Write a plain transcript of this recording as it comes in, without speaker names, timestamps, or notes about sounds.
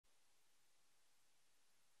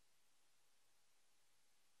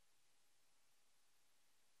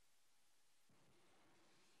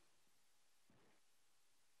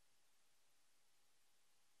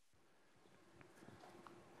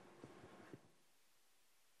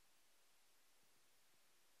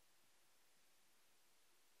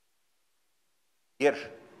Hirsch,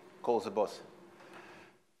 call the boss.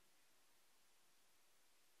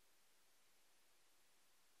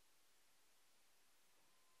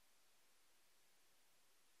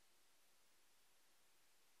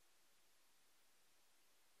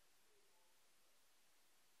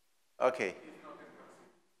 Okay.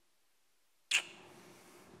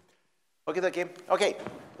 Okay,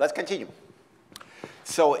 let's continue.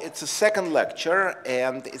 So it's a second lecture,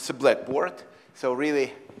 and it's a blackboard. So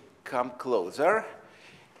really come closer.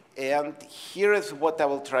 And here is what I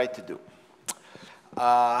will try to do.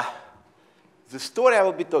 The story I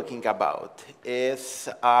will be talking about is,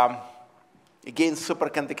 again,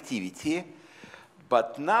 superconductivity.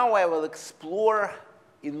 But now I will explore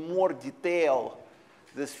in more detail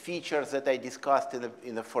these features that I discussed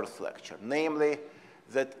in the first lecture, namely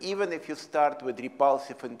that even if you start with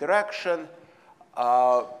repulsive interaction,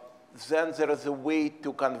 then there is a way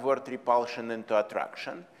to convert repulsion into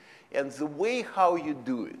attraction. And the way how you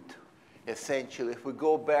do it, essentially, if we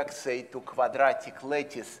go back, say, to quadratic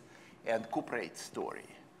lattice and cuprate story,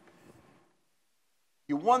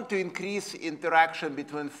 you want to increase interaction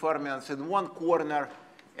between fermions in one corner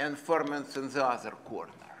and fermions in the other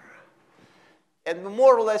corner. And we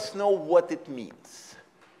more or less know what it means.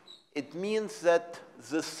 It means that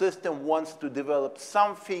the system wants to develop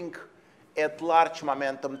something at large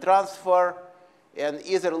momentum transfer, and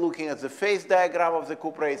either looking at the phase diagram of the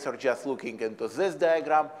cuprates or just looking into this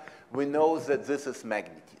diagram, we know that this is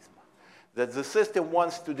magnetism. That the system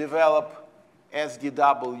wants to develop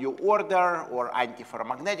SDW order or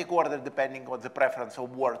antiferromagnetic order, depending on the preference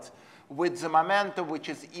of words, with the momentum which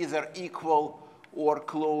is either equal or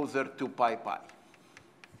closer to pi pi.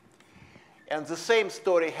 And the same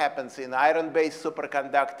story happens in iron-based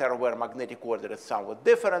superconductor, where magnetic order is somewhat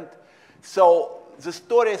different. So the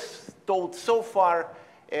story told so far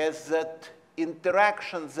is that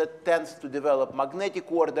interactions that tends to develop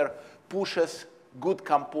magnetic order pushes good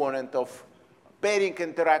component of pairing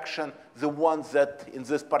interaction, the ones that in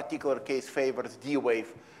this particular case favors D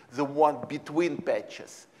wave, the one between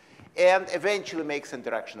patches, and eventually makes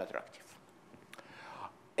interaction attractive.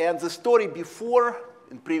 And the story before,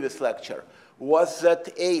 in previous lecture, was that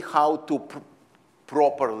how to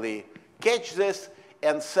properly catch this,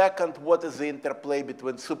 and second, what is the interplay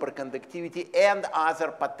between superconductivity and other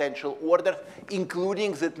potential orders,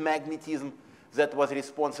 including that magnetism that was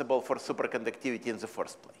responsible for superconductivity in the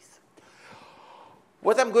first place.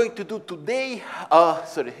 What I'm going to do today,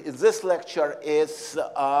 in this lecture, is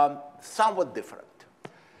somewhat different,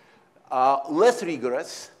 less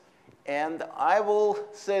rigorous, and I will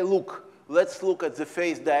say, look, let's look at the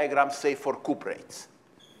phase diagram, say, for cuprates.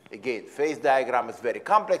 Again, phase diagram is very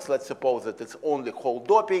complex. Let's suppose that it's only hole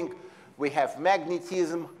doping. We have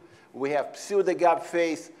magnetism. We have pseudo-gap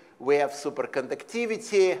phase. We have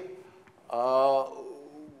superconductivity,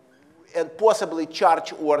 and possibly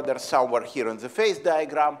charge order somewhere here in the phase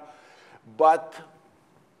diagram. But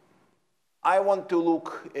I want to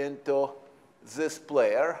look into this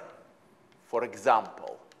player, for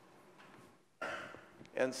example,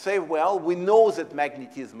 and say, well, we know that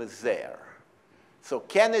magnetism is there. So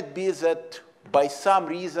can it be that by some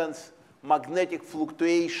reasons magnetic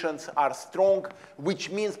fluctuations are strong,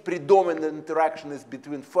 which means predominant interaction is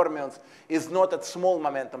between fermions is not at small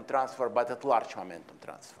momentum transfer, but at large momentum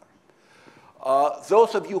transfer?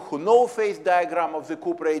 Those of you who know phase diagram of the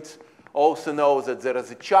cuprates also know that there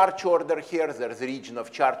is a charge order here. There is a region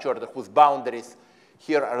of charge order whose boundaries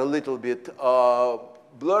here are a little bit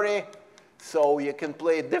blurry. So you can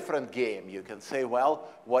play a different game. You can say, well,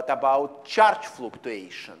 what about charge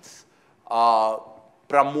fluctuations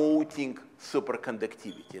promoting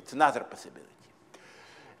superconductivity? It's another possibility.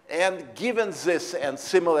 And given this and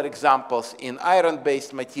similar examples in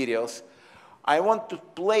iron-based materials, I want to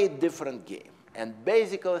play a different game and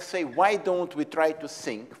basically say, why don't we try to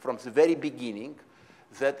think from the very beginning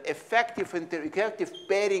that effective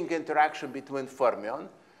pairing interaction between fermion,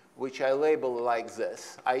 which I label like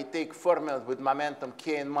this. I take fermions with momentum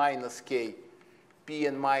k and minus k, p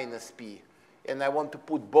and minus p, and I want to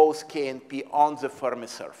put both k and p on the Fermi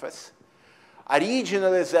surface.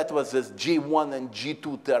 Originally, that was this G1 and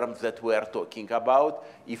G2 terms that we are talking about.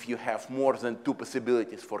 If you have more than two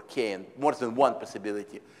possibilities for k and more than one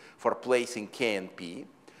possibility for placing k and p,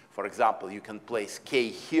 for example, you can place k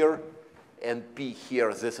here and p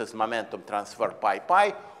here. This is momentum transfer pi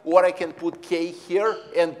pi. Or I can put k here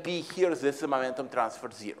and p here. This is momentum transfer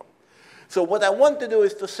 0. So what I want to do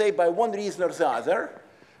is to say, by one reason or the other,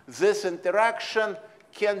 this interaction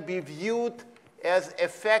can be viewed as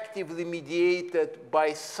effectively mediated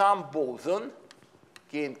by some boson,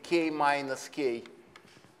 again, k minus k,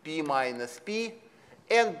 p minus p,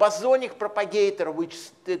 And bosonic propagator, which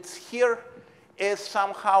sits here, is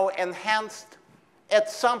somehow enhanced at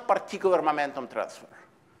some particular momentum transfer.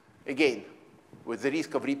 Again, with the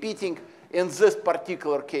risk of repeating, in this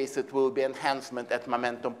particular case, it will be enhancement at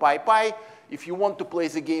momentum pi pi. If you want to play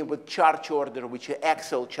the game with charge order, which is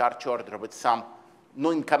axial charge order with some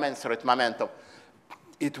non-incommensurate momentum,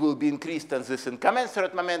 it will be increased in this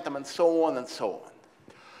incommensurate momentum, and so on and so on.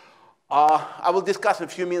 I will discuss in a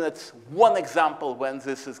few minutes one example when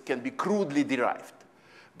this can be crudely derived.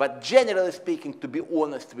 But generally speaking, to be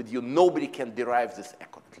honest with you, nobody can derive this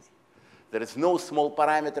accurately. There is no small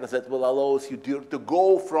parameter that will allow you to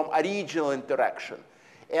go from original interaction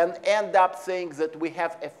and end up saying that we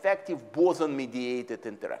have effective boson-mediated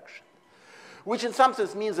interaction, which in some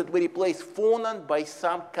sense means that we replace phonon by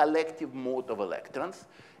some collective mode of electrons.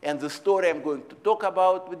 And the story I'm going to talk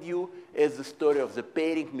about with you is the story of the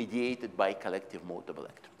pairing mediated by collective mode of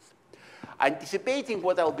electrons. Anticipating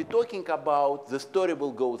what I'll be talking about, the story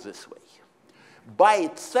will go this way. By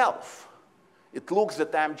itself, it looks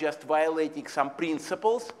that I'm just violating some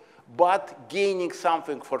principles, but gaining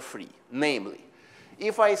something for free. Namely,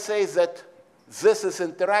 if I say that this is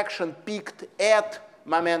interaction peaked at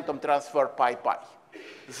momentum transfer pi pi,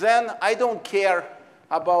 then I don't care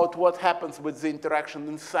about what happens with the interaction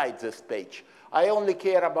inside this page. I only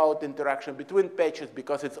care about interaction between pages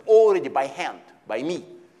because it's already by hand, by me,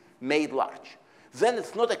 made large. Then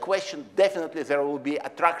it's not a question, definitely there will be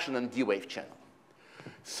attraction in D-wave channel.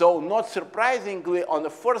 So not surprisingly, on the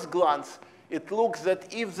first glance, it looks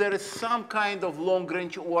that if there is some kind of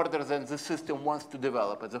long-range order that the system wants to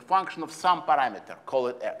develop as a function of some parameter, call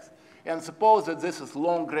it x, and suppose that this is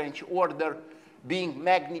long-range order being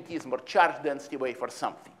magnetism or charge density wave or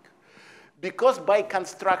something. Because by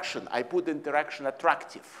construction, I put interaction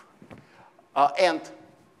attractive and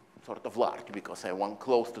sort of large because I want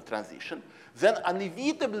close to transition, then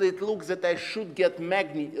inevitably it looks that I should get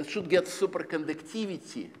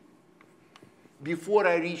superconductivity before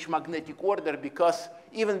I reach magnetic order, because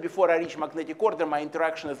even before I reach magnetic order, my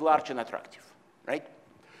interaction is large and attractive, right?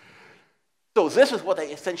 So this is what I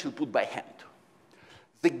essentially put by hand.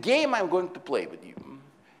 The game I'm going to play with you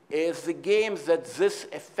is the game that this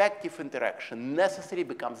effective interaction necessarily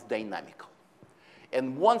becomes dynamical.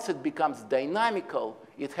 And once it becomes dynamical,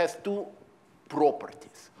 it has two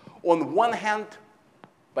properties. On one hand,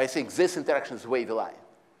 by saying this interaction is wavy line,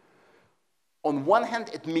 on one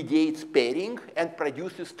hand, it mediates pairing and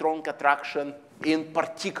produces strong attraction in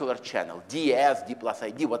particular channel, DS, D plus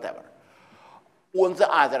ID, whatever. On the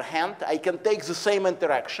other hand, I can take the same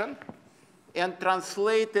interaction and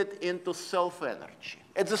translate it into self-energy.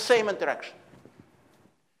 It's the same interaction.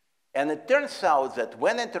 And it turns out that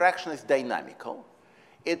when interaction is dynamical,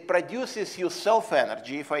 it produces you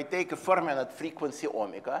self-energy. If I take a fermion at frequency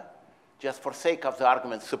omega, just for sake of the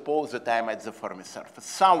argument, suppose that I'm at the Fermi surface,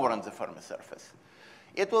 somewhere on the Fermi surface,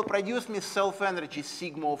 it will produce me self-energy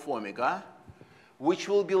sigma of omega, which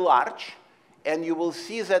will be large, and you will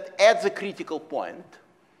see that at the critical point,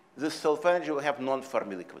 this self-energy will have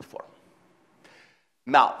non-Fermi liquid form.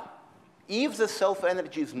 Now, if the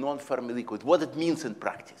self-energy is non-Fermi liquid, what it means in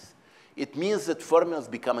practice? It means that fermions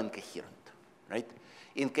become incoherent, right?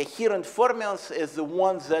 Incoherent fermions is the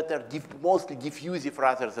ones that are mostly diffusive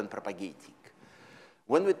rather than propagating.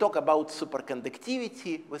 When we talk about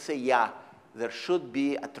superconductivity, we say, yeah, there should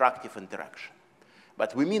be attractive interaction.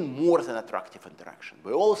 But we mean more than attractive interaction.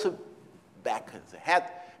 We also, back in the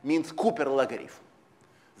head, means Cooper logarithm.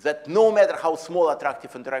 That no matter how small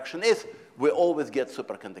attractive interaction is, we always get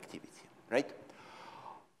superconductivity, right?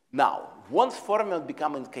 Now, once fermions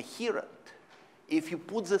become incoherent, if you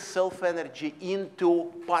put the self-energy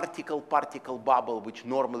into particle-particle bubble, which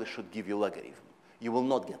normally should give you logarithm, you will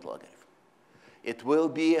not get logarithm. It will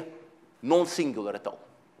be non-singular at all,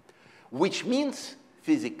 which means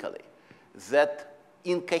physically that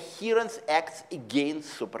incoherence acts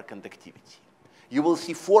against superconductivity. You will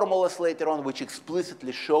see formulas later on which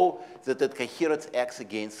explicitly show that incoherence acts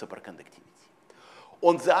against superconductivity.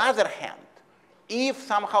 On the other hand, if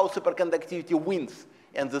somehow superconductivity wins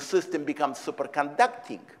and the system becomes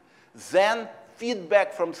superconducting, then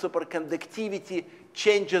feedback from superconductivity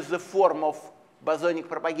changes the form of bosonic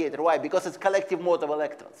propagator. Why? Because it's collective mode of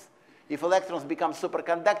electrons. If electrons become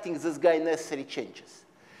superconducting, this guy necessarily changes.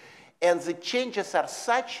 And the changes are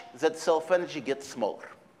such that self-energy gets smaller.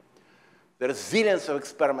 There are zillions of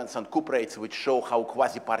experiments on cuprates which show how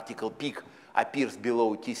quasi-particle peak appears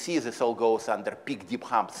below TC. This all goes under peak deep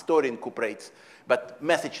hump story in cuprates. But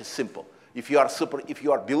message is simple. If you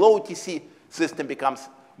are below TC, system becomes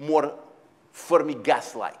more Fermi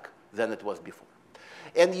gas-like than it was before.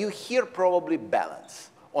 And you hear probably balance.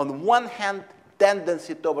 On one hand,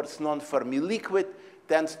 tendency towards non-Fermi liquid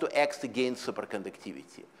tends to act against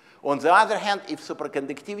superconductivity. On the other hand, if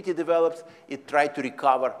superconductivity develops, it tries to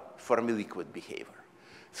recover Fermi liquid behavior.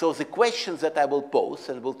 So the questions that I will pose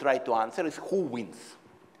and will try to answer is who wins?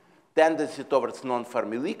 Tendency towards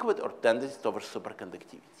non-Fermi liquid or tendency towards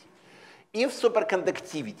superconductivity? If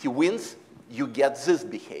superconductivity wins, you get this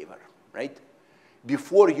behavior, right?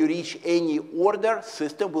 Before you reach any order,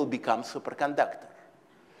 system will become superconductor.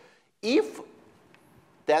 If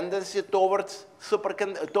tendency towards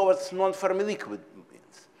non-Fermi liquid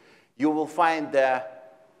wins, you will find the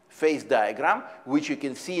phase diagram, which you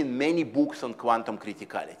can see in many books on quantum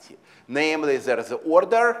criticality. Namely, there is an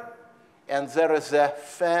order, and there is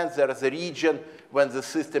a region when the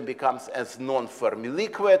system becomes as non-Fermi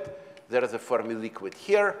liquid. There is a Fermi liquid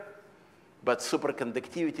here, but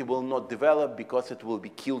superconductivity will not develop because it will be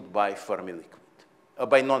killed by Fermi liquid,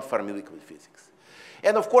 by non-Fermi liquid physics.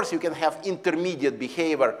 And of course, you can have intermediate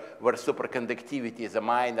behavior where superconductivity is a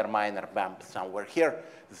minor bump somewhere here.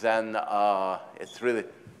 Then it's really,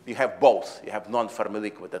 you have both. You have non-Fermi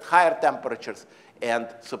liquid at higher temperatures and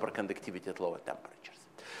superconductivity at lower temperatures.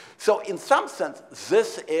 So in some sense,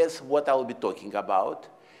 this is what I'll be talking about.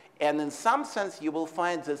 And in some sense, you will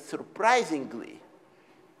find that surprisingly,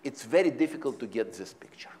 it's very difficult to get this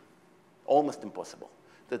picture. Almost impossible.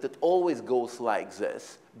 That it always goes like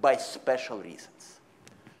this by special reasons.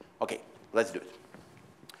 OK, let's do it.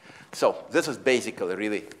 So this is basically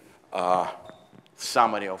really a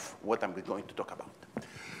summary of what I'm going to talk about.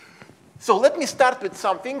 So let me start with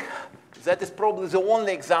something that is probably the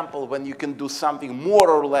only example when you can do something more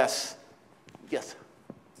or less. Yes?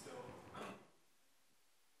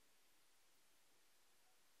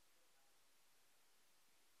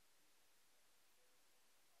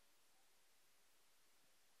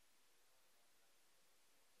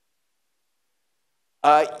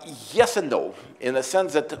 Yes and no, in the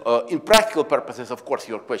sense that in practical purposes, of course,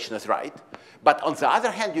 your question is right. But on the other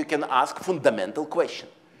hand, you can ask fundamental question.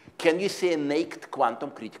 Can you say a naked quantum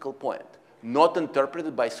critical point, not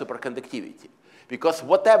interpreted by superconductivity? Because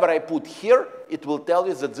whatever I put here, it will tell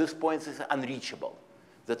you that this point is unreachable,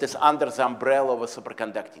 that is under the umbrella of a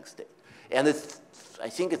superconducting state. And I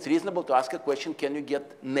think it's reasonable to ask a question, can you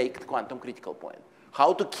get naked quantum critical point?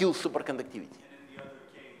 How to kill superconductivity?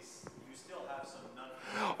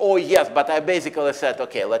 Oh, yes, but I basically said,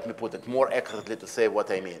 OK, let me put it more accurately to say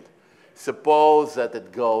what I mean. Suppose that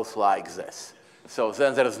it goes like this. So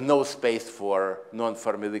then there is no space for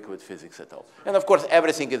non-Fermi liquid physics at all. And of course,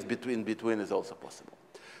 everything is between is also possible.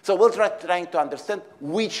 So we'll trying to understand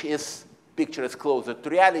which picture is closer to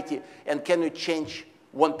reality, and can you change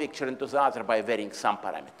one picture into the other by varying some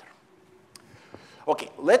parameter. OK,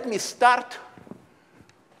 let me start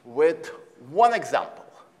with one example.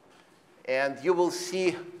 And you will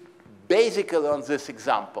see, basically on this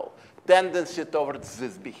example, tendency towards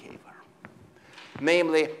this behavior.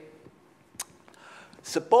 Namely,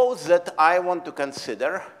 suppose that I want to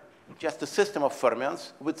consider just a system of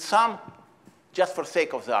fermions with some, just for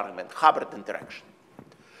sake of the argument, Hubbard interaction.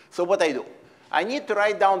 So what I do, I need to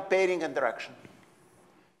write down pairing interaction.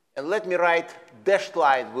 And let me write dashed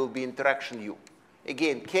line will be interaction U.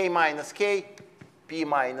 Again, K minus K, P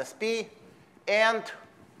minus P, and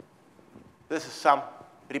this is some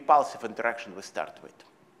repulsive interaction we start with.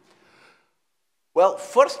 Well,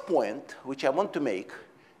 first point, which I want to make,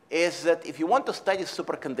 is that if you want to study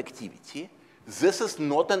superconductivity, this is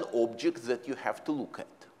not an object that you have to look at.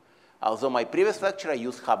 Although my previous lecture, I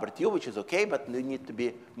used Hubbard U, which is OK, but you need to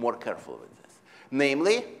be more careful with this.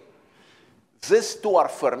 Namely, these two are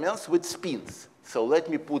fermions with spins. So let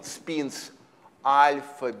me put spins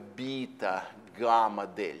alpha, beta, gamma,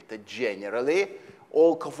 delta generally.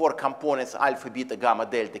 All four components, alpha, beta, gamma,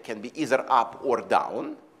 delta, can be either up or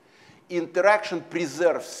down. Interaction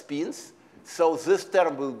preserves spins. So this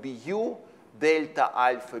term will be U, delta,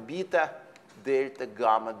 alpha, beta, delta,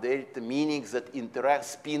 gamma, delta, meaning that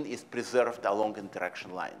spin is preserved along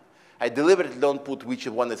interaction line. I deliberately don't put which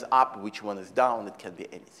one is up, which one is down. It can be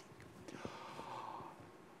anything.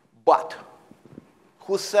 But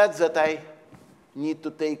who said that I need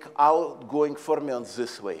to take outgoing fermions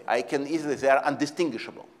this way? I can easily, they are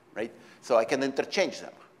undistinguishable, right? So I can interchange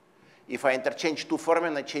them. If I interchange two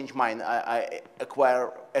fermions, I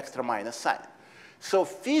acquire extra minus sign. So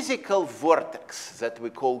physical vortex that we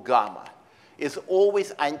call gamma is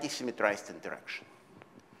always anti-symmetrized interaction.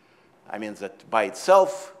 I mean that by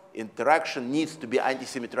itself, interaction needs to be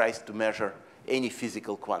anti-symmetrized to measure any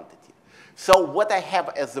physical quantity. So what I have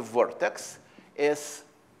as a vortex is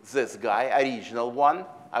this guy, original one.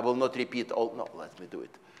 I will not repeat all, no, let me do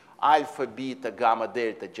it. alpha, beta, gamma,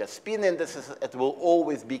 delta, just spin indices, it will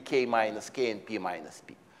always be k minus k and p minus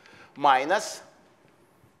p. Minus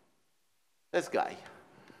this guy.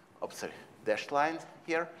 Oops, sorry, dashed line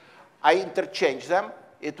here. I interchange them.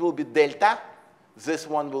 It will be delta. This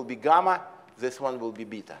one will be gamma. This one will be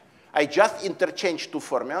beta. I just interchange two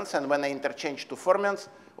fermions, and when I interchange two fermions,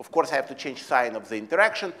 of course, I have to change sign of the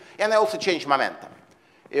interaction, and I also change momentum.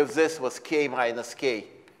 If this was k minus k,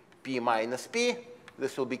 p minus p,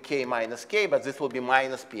 this will be k minus k, but this will be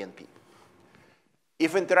minus p and p.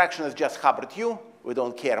 If interaction is just Hubbard U, we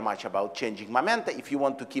don't care much about changing momenta. If you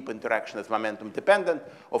want to keep interaction as momentum dependent,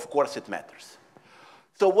 of course it matters.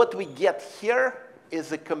 So what we get here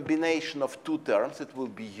is a combination of two terms. It will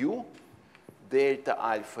be U, delta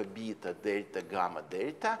alpha beta, delta gamma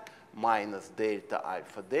delta, minus delta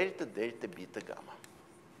alpha delta, delta beta gamma.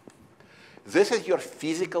 This is your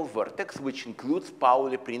physical vertex, which includes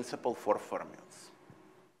Pauli principle for fermions.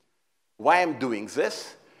 Why I'm doing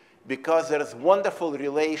this? Because there is wonderful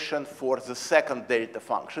relation for the second delta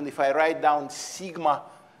function. If I write down sigma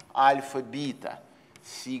alpha beta,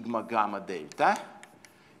 sigma gamma delta,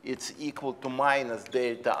 it's equal to minus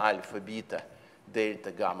delta alpha beta,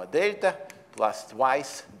 delta gamma delta, plus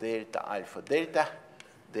twice delta alpha delta,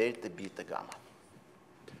 delta beta gamma.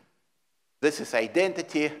 This is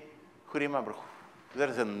identity. Who remember? There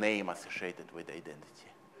is a name associated with identity.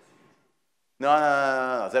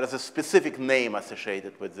 No. There is a specific name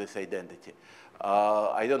associated with this identity.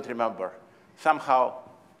 I don't remember. Somehow,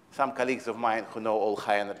 some colleagues of mine who know all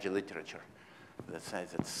high-energy literature, that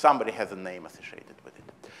says that somebody has a name associated with it.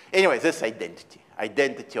 Anyway, this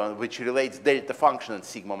identity on which relates delta function and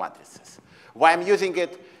sigma matrices. Why I'm using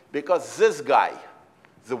it? Because this guy,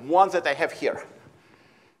 the one that I have here,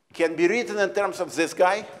 can be written in terms of this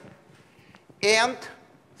guy and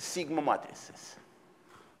sigma matrices.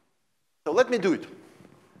 So let me do it.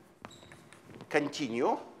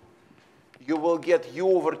 Continue. You will get U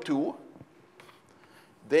over 2,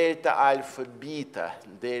 delta alpha beta,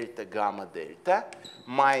 delta gamma delta,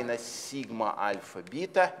 minus sigma alpha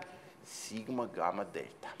beta, sigma gamma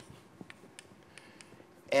delta.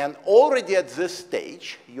 And already at this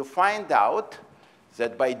stage, you find out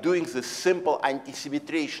that by doing this simple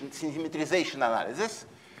anti-symmetrization analysis,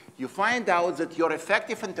 you find out that your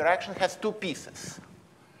effective interaction has two pieces.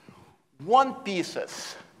 One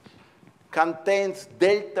piece contains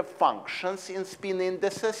delta functions in spin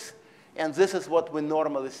indices, and this is what we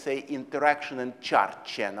normally say interaction in charge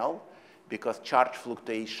channel, because charge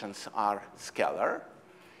fluctuations are scalar.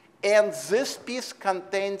 And this piece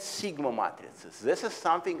contains sigma matrices. This is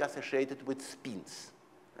something associated with spins,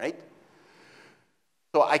 right?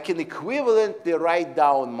 So I can equivalently write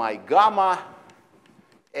down my gamma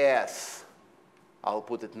as, I'll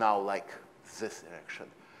put it now like this direction,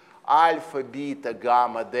 alpha, beta,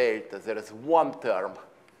 gamma, delta. There is one term,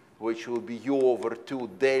 which will be U over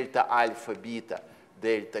 2 delta alpha, beta,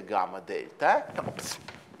 delta, gamma, delta. Oops.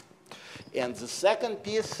 And the second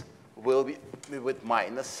piece will be with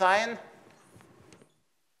minus sign.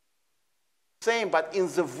 Same, but in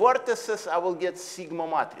the vertices, I will get sigma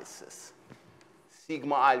matrices.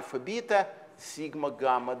 Sigma alpha, beta, sigma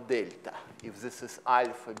gamma, delta. If this is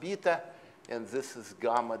alpha, beta, and this is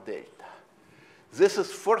gamma, delta. This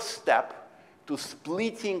is first step to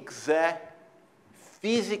splitting the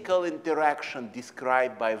physical interaction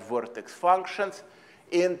described by vertex functions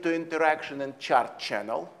into interaction in charge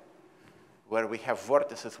channel, where we have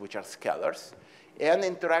vertices which are scalars, and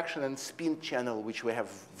interaction in spin channel, which we have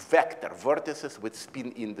vector vertices with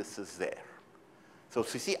spin indices there. So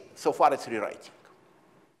you see, so far it's rewriting.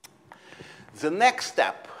 The next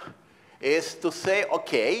step is to say,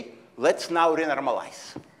 OK, let's now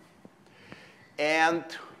renormalize. And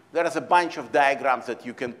there is a bunch of diagrams that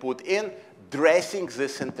you can put in dressing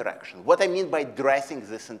this interaction. What I mean by dressing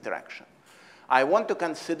this interaction? I want to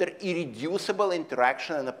consider irreducible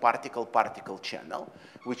interaction in a particle-particle channel,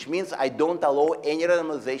 which means I don't allow any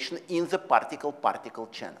renormalization in the particle-particle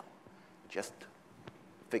channel. Just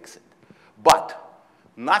fix it. But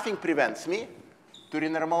nothing prevents me to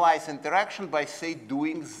renormalize interaction by, say,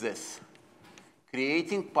 doing this,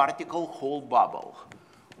 creating particle-hole bubble,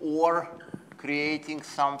 or creating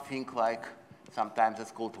something like, sometimes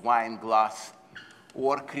it's called wine glass,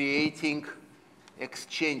 or creating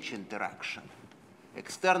exchange interaction.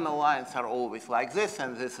 External lines are always like this,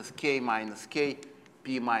 and this is k minus k,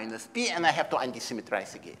 p minus p, and I have to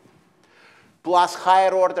anti-symmetrize again. Plus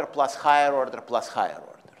higher order, plus higher order, plus higher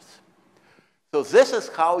orders. So this is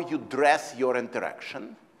how you dress your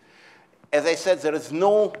interaction. As I said, there is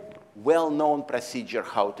no well-known procedure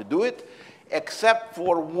how to do it, except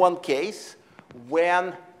for one case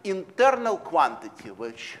when internal quantity,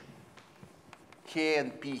 which K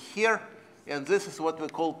and P here. And this is what we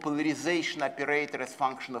call polarization operator as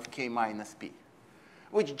function of K minus P,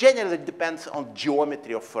 which generally depends on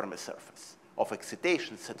geometry of Fermi surface, of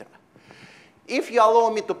excitation, etc. If you allow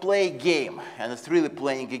me to play a game, and it's really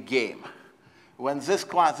playing a game, when this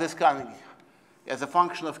quantity as a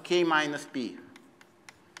function of K minus P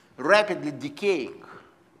rapidly decaying,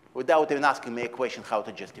 without even asking me a question how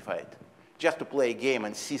to justify it, just to play a game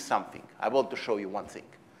and see something, I want to show you one thing.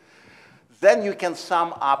 Then you can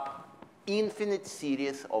sum up infinite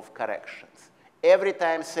series of corrections. Every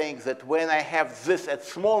time saying that when I have this at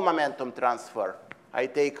small momentum transfer, I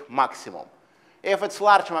take maximum. If it's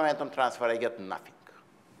large momentum transfer, I get nothing.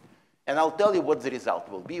 And I'll tell you what the result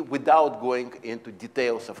will be without going into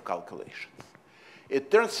details of calculations. It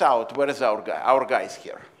turns out, where is our guy? Our guy is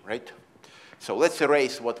here, right? So let's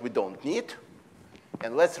erase what we don't need.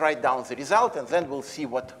 And let's write down the result, and then we'll see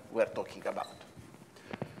what we're talking about.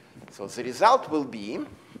 So the result will be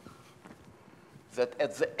that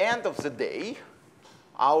at the end of the day,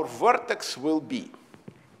 our vertex will be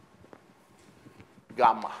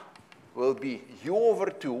gamma will be u over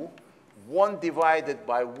 2, 1 divided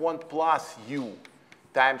by 1 plus u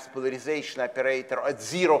times polarization operator at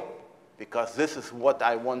 0, because this is what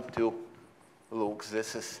I want to look.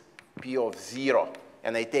 This is P of 0,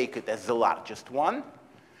 and I take it as the largest one,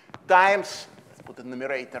 times, let's put a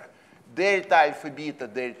numerator, delta alpha beta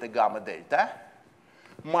delta gamma delta,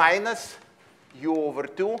 minus u over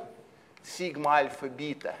 2, sigma alpha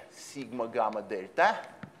beta sigma gamma delta,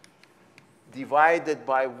 divided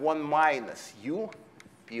by 1 minus u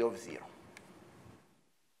P of 0.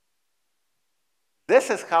 This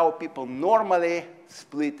is how people normally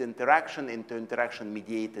split interaction into interaction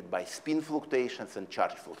mediated by spin fluctuations and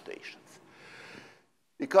charge fluctuations.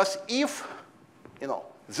 Because if,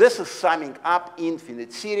 this is summing up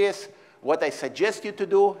infinite series, what I suggest you to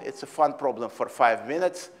do, it's a fun problem for 5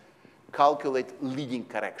 minutes, calculate leading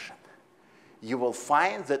correction. You will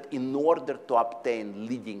find that in order to obtain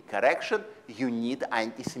leading correction, you need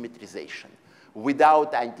antisymmetrization.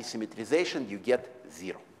 Without antisymmetrization, you get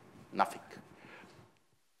 0, nothing.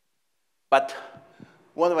 But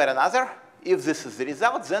one way or another, if this is the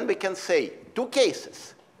result, then we can say 2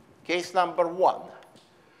 cases. Case number 1,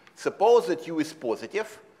 suppose that u is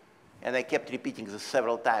positive, and I kept repeating this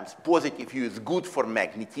several times, positive u is good for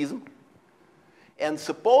magnetism. And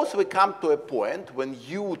suppose we come to a point when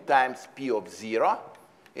u times P of 0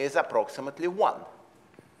 is approximately 1.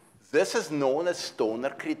 This is known as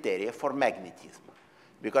Stoner criteria for magnetism.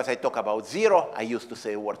 Because I talk about 0, I used to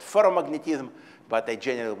say the word ferromagnetism, but I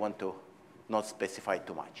generally want to not specify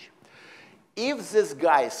too much. If this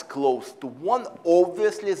guy is close to 1,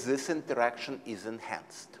 obviously this interaction is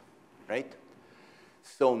enhanced, right?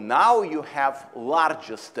 So now you have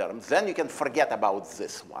largest terms. Then you can forget about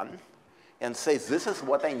this one and say, this is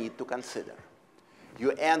what I need to consider.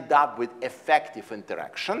 You end up with effective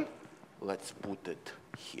interaction. Let's put it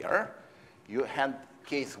here. You have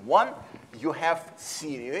case 1, you have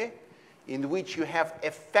theory in which you have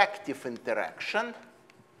effective interaction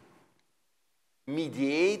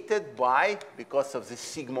mediated by, because of the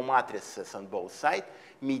sigma matrices on both sides,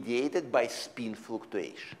 mediated by spin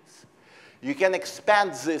fluctuations. You can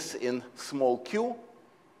expand this in small q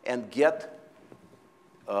and get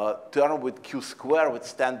a term with q squared with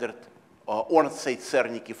standard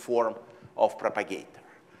Ornstein-Zernike form of propagator.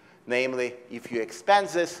 Namely, if you expand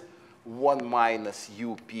this, 1 minus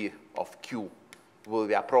up of q will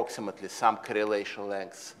be approximately some correlation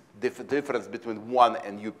length, difference between 1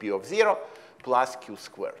 and up of 0, plus q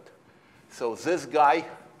squared. So this guy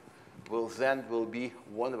will then be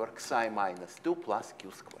 1 over psi minus 2 plus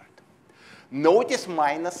q squared. Notice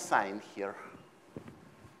minus sign here,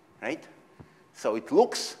 right? So it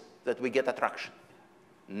looks that we get attraction,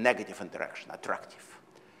 negative interaction, attractive.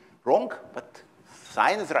 Wrong, but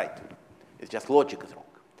sign is right. It's just logic is wrong.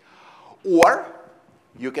 Or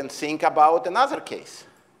you can think about another case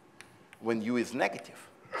when u is negative.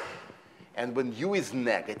 And when u is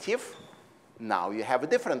negative, now you have a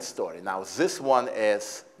different story. Now this one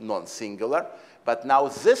is non-singular, but now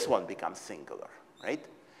this one becomes singular, right?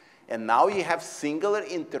 And now you have singular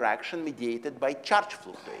interaction mediated by charge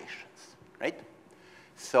fluctuations, right?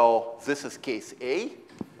 So this is case A.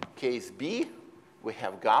 Case B, we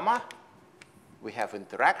have gamma, we have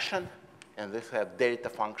interaction, and this have delta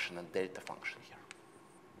function and delta function here.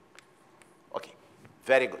 Okay,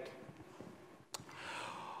 very good.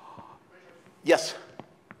 Yes?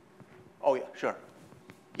 Oh, yeah, sure.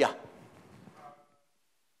 Yeah.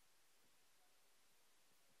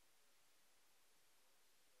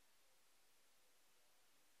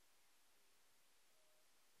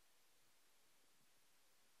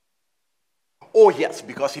 Oh, yes,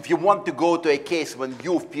 because if you want to go to a case when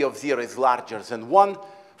u of p of 0 is larger than 1,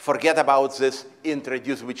 forget about this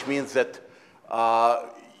introduce, which means that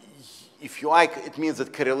if you like, it means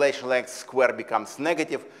that correlation length square becomes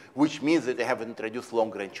negative, which means that I have introduced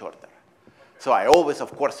long-range order. So I always,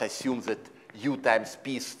 of course, assume that u times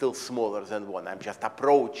p is still smaller than 1. I'm just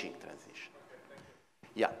approaching transition.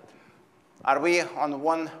 Yeah. Are we on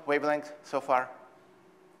one wavelength so far?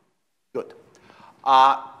 Good.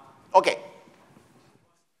 OK.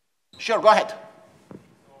 Sure, go ahead.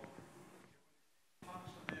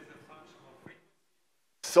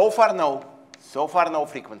 So far, no. So far, no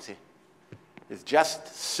frequency. It's just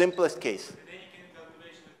simplest case.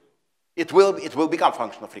 It will become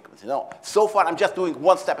functional frequency. No. So far, I'm just doing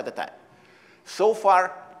one step at a time. So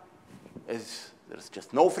far, there's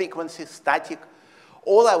just no frequency, static.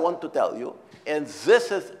 All I want to tell you, and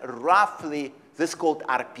this is roughly, this is called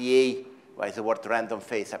RPA, by the word random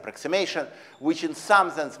phase approximation, which in some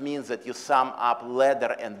sense means that you sum up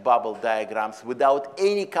ladder and bubble diagrams without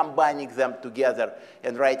any combining them together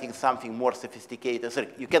and writing something more sophisticated. Sorry,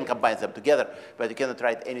 you can combine them together, but you cannot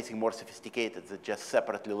write anything more sophisticated than just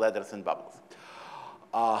separately ladders and bubbles,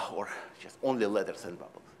 or just only ladders and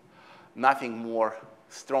bubbles. Nothing more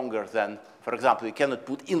stronger than, for example, you cannot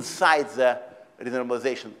put inside the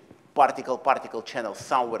renormalization particle-particle channel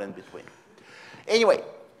somewhere in between. Anyway,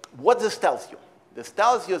 what this tells you? This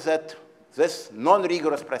tells you that this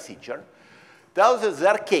non-rigorous procedure tells you there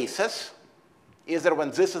are cases, either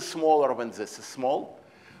when this is small or when this is small,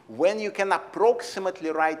 when you can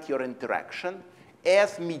approximately write your interaction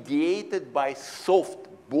as mediated by soft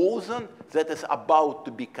boson that is about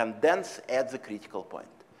to be condensed at the critical point.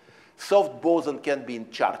 Soft boson can be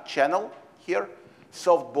in charge channel here.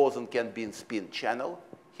 Soft boson can be in spin channel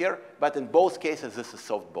here. But in both cases, this is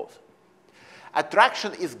soft boson.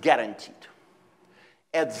 Attraction is guaranteed.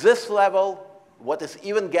 At this level, what is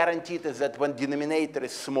even guaranteed is that when denominator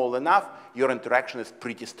is small enough, your interaction is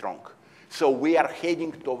pretty strong. So we are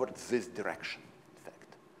heading towards this direction, in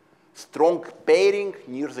fact. Strong pairing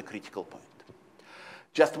near the critical point.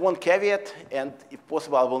 Just one caveat, and if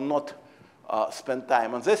possible, I will not spend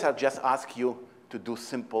time on this. I'll just ask you to do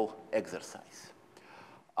simple exercise.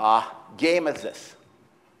 Game is this,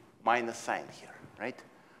 minus sign here, right?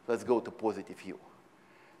 Let's go to positive u.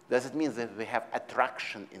 Does it mean that we have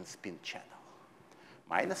attraction in spin channel?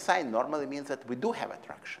 Minus sign normally means that we do have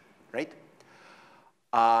attraction, right?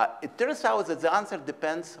 It turns out that the answer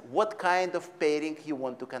depends what kind of pairing you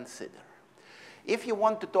want to consider. If you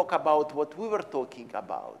want to talk about what we were talking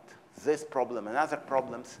about, this problem and other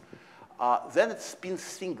problems, then it's spin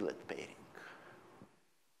singlet pairing.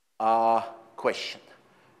 Question.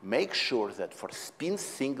 Make sure that for spin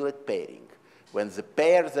singlet pairing, when the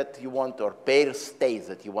pair that you want, or pair state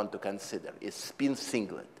that you want to consider is spin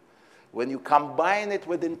singlet, when you combine it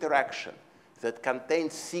with interaction that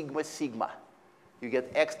contains sigma sigma, you get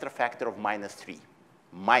extra factor of -3,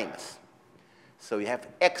 minus. So you have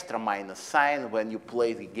extra minus sign when you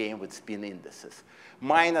play the game with spin indices.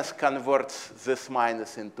 Minus converts this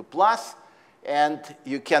minus into plus, and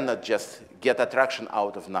you cannot just get attraction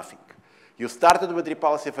out of nothing. You started with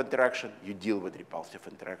repulsive interaction, you deal with repulsive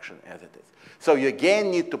interaction as it is. So you again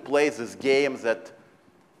need to play this game that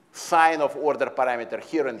sign of order parameter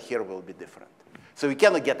here and here will be different. So you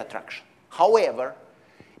cannot get attraction. However,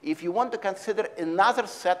 if you want to consider another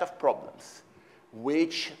set of problems,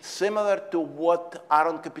 which similar to what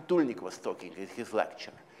Aaron Kapitulnik was talking in his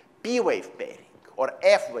lecture, P-wave pairing or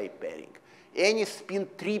F-wave pairing, any spin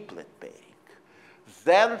triplet pairing,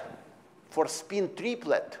 then for spin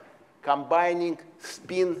triplet, combining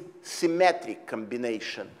spin symmetric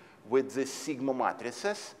combination with the sigma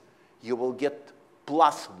matrices, you will get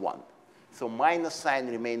 +1. So minus sign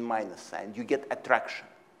remain minus sign. You get attraction,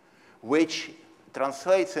 which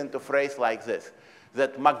translates into a phrase like this,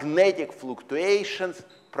 that magnetic fluctuations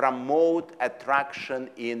promote attraction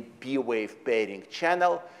in P-wave pairing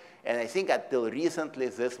channel. And I think until recently,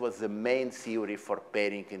 this was the main theory for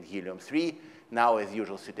pairing in helium-3. Now, as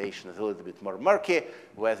usual, situation is a little bit more murky,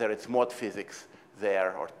 whether it's Mott physics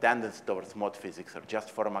there or tendency towards Mott physics or just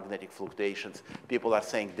for magnetic fluctuations. People are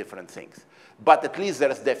saying different things. But at least there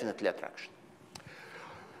is definitely attraction.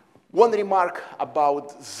 One remark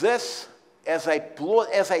about this, as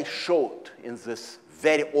I showed in this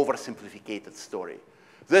very oversimplified story,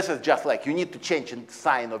 this is just like you need to change the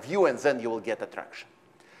sign of u and then you will get attraction.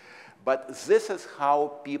 But this is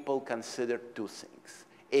how people consider two things.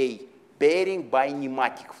 A, pairing by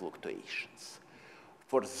nematic fluctuations.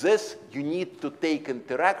 For this, you need to take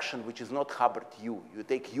interaction, which is not Hubbard u. You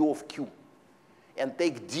take u of q. and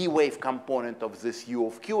take d-wave component of this u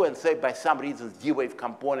of q and say, by some reasons, d-wave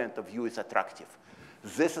component of u is attractive.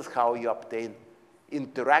 This is how you obtain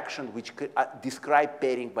interaction which describe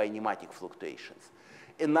pairing by nematic fluctuations.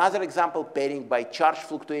 Another example, pairing by charge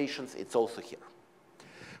fluctuations, it's also here.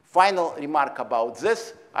 Final remark about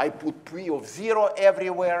this, I put P of 0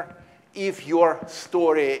 everywhere. If your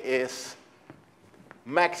story is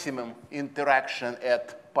maximum interaction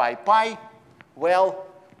at pi pi, well,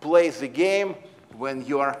 play the game when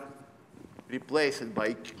you're replaced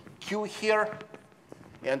by q here,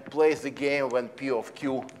 and play the game when P of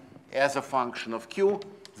q as a function of q.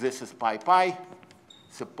 This is pi pi.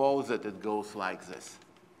 Suppose that it goes like this.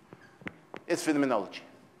 It's phenomenology.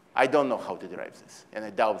 I don't know how to derive this, and I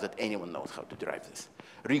doubt that anyone knows how to derive this.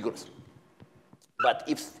 Rigorous. But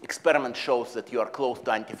if experiment shows that you are close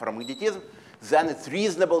to antiferromagnetism, then it's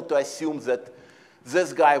reasonable to assume that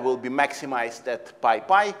this guy will be maximized at pi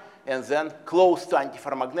pi, and then close to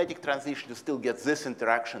antiferromagnetic transition, you still get this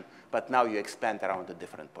interaction, but now you expand around a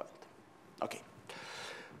different point. Okay.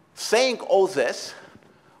 Saying all this,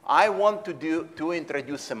 I want to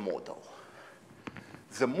introduce a model.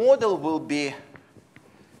 The model will be,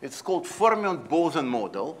 it's called fermion-boson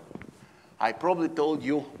model. I probably told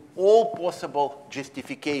you all possible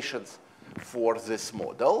justifications for this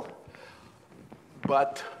model.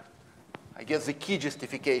 But I guess the key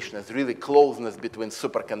justification is really closeness between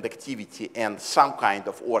superconductivity and some kind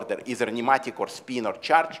of order, either nematic or spin or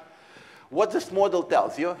charge. What this model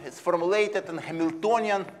tells you, it's formulated in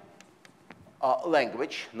Hamiltonian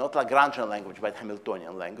language, not Lagrangian language, but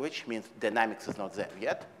Hamiltonian language, means dynamics is not there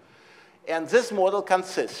yet. And this model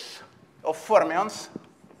consists of fermions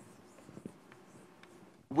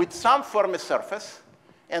with some Fermi surface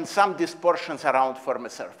and some dispersions around Fermi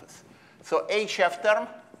surface. So HF term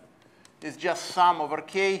is just sum over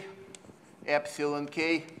k, epsilon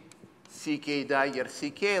k, ck dagger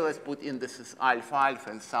ck. Let's put indices alpha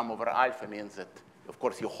alpha, and sum over alpha means that, of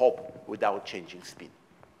course, you hope without changing spin.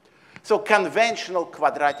 So conventional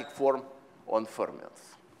quadratic form on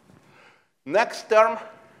fermions. Next term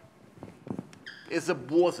is a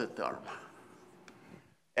Bose term.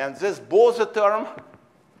 And this Bose term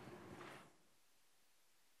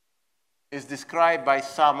is described by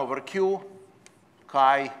sum over q,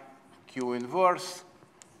 chi q inverse,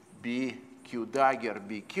 b q dagger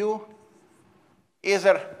bq,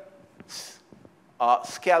 either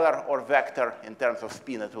scalar or vector. In terms of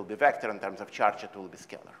spin, it will be vector. In terms of charge, it will be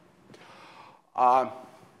scalar.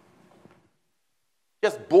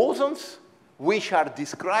 Just bosons which are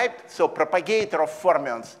described. So propagator of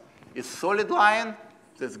fermions is solid line.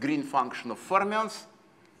 That's green function of fermions.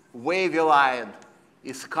 Wavy line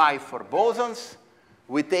is chi for bosons.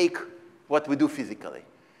 We take what we do physically.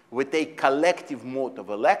 We take collective mode of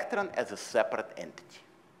electron as a separate entity.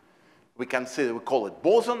 We call it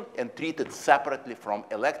boson and treat it separately from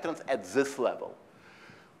electrons at this level.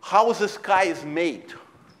 How this chi is made?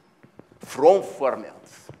 From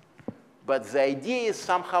fermions. But the idea is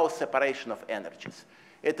somehow separation of energies.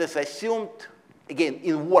 It is assumed, again,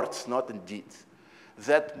 in words, not in deeds,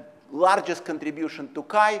 that largest contribution to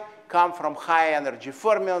chi come from high energy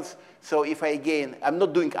fermions. So if I'm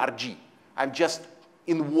not doing RG, I'm just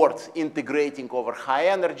in words integrating over high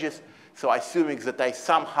energies. So assuming that I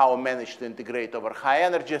somehow managed to integrate over high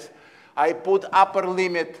energies, I put upper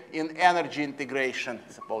limit in energy integration.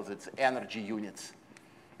 Suppose it's energy units.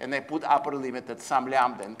 And I put upper limit at some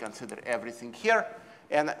lambda and consider everything here.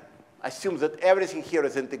 And assume that everything here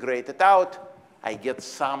is integrated out. I get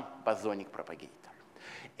some bosonic propagator.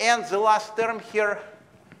 And the last term here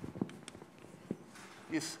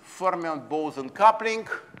is fermion-boson coupling.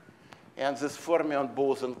 And this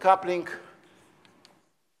fermion-boson coupling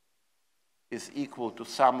is equal to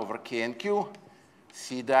sum over k and q,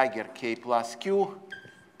 c dagger k plus q,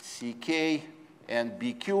 ck, and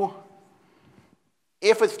bq.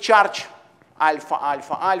 If it's charge, alpha,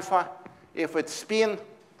 alpha, alpha. If it's spin,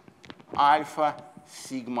 alpha,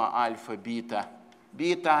 sigma, alpha, beta,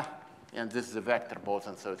 beta. And this is a vector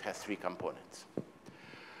boson, so it has 3 components.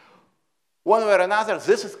 One way or another,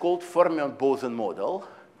 this is called fermion-boson model.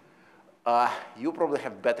 You probably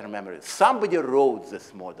have better memory. Somebody wrote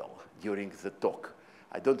this model during the talk.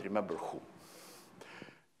 I don't remember who.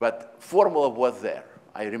 But formula was there.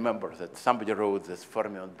 I remember that somebody wrote this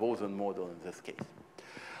fermion-boson model in this case.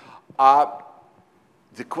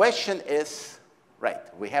 The question is, right,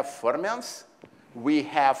 we have fermions. We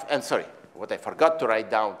have, and sorry, what I forgot to write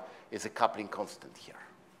down is a coupling constant here.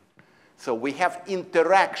 So we have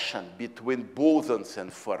interaction between bosons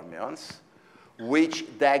and fermions, which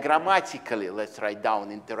diagrammatically, let's write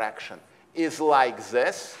down interaction, is like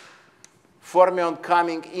this. fermion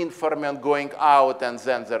coming in, fermion going out, and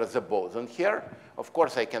then there is a boson here. Of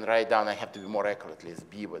course, I can write down, I have to be more accurately, it's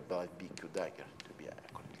B with BQ dagger to be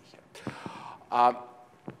accurately here.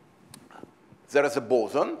 There is a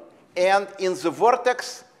boson, and in the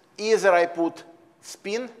vortex, either I put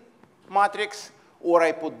spin matrix, or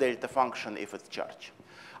I put delta function if it's charged.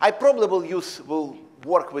 I probably will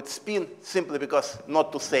work with spin simply because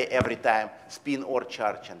not to say every time spin or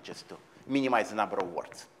charge, and just to minimize the number of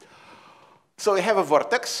words. So you have a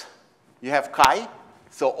vortex, you have chi,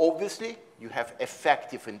 so obviously you have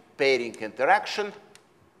effective pairing interaction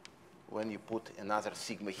when you put another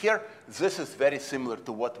sigma here. This is very similar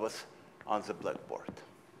to what was on the blackboard.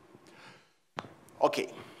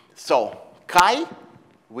 Okay, so chi,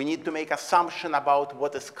 we need to make assumption about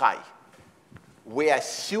what is chi. We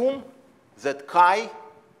assume that chi,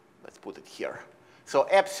 let's put it here. So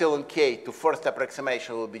epsilon k to first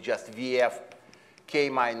approximation will be just Vf k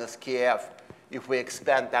minus kf if we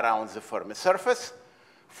expand around the Fermi surface.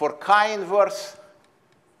 For chi inverse,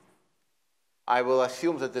 I will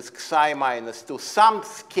assume that it's psi minus 2, some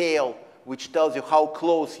scale which tells you how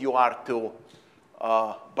close you are to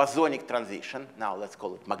bosonic transition. Now let's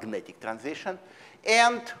call it magnetic transition.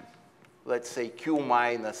 And let's say Q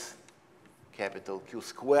minus capital Q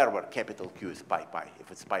square, where capital Q is pi pi,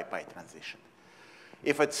 if it's pi pi transition.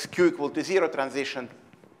 If it's Q equal to 0 transition,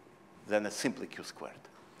 then it's simply Q squared.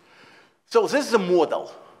 So this is a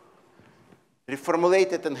model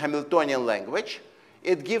reformulated in Hamiltonian language.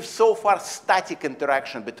 It gives so far static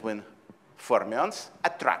interaction between fermions,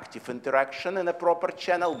 attractive interaction in a proper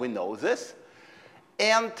channel. We know this.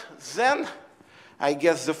 And then I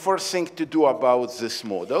guess the first thing to do about this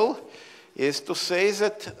model is to say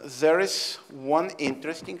that there is one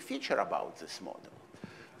interesting feature about this model.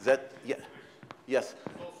 That, yeah, yes?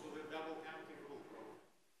 Also the double counting rule.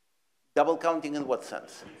 Double counting in what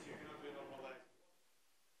sense?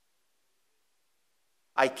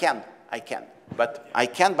 I can,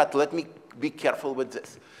 but let me be careful with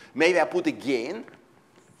this. Maybe I put again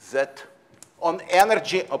that on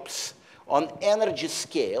energy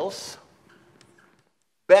scales,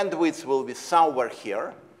 bandwidth will be somewhere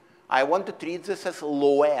here. I want to treat this as a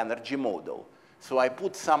low energy model. So I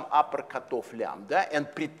put some upper cutoff lambda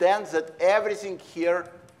and pretend that everything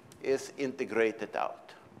here is integrated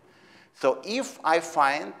out. So if I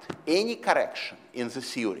find any correction in the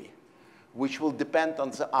theory which will depend on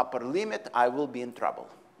the upper limit, I will be in trouble.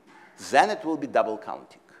 Then it will be double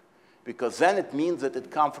counting, because then it means that it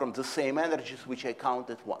comes from the same energies which I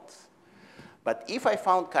counted once. But if I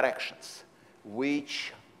found corrections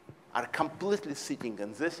which are completely sitting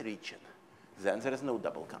in this region, then there is no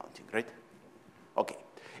double counting, right? Okay,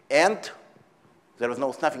 and there was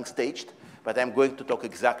nothing staged, but I'm going to talk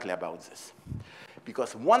exactly about this.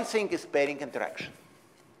 Because one thing is pairing interaction.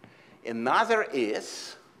 Another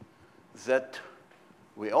is that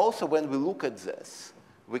we also, when we look at this,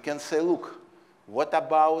 we can say, look, what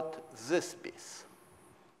about this piece?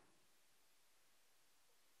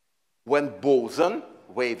 When boson,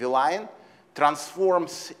 wavy line,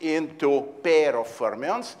 transforms into pair of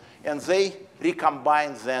fermions, and they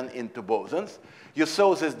recombine then into bosons. You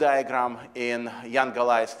saw this diagram in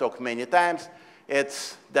Yang-Galia's talk many times.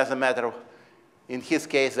 It doesn't matter. In his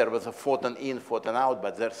case, there was a photon in, photon out,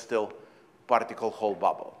 but there's still particle hole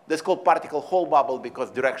bubble. This is called particle hole bubble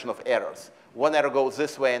because direction of errors. One error goes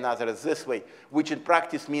this way, another is this way, which in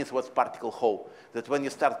practice means what's particle hole. That when you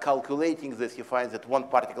start calculating this, you find that one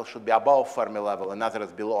particle should be above Fermi level, another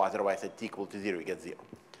is below, otherwise at t equal to 0, you get 0.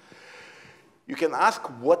 You can ask,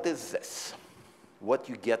 what is this? What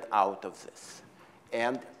you get out of this?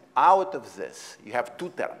 And out of this, you have two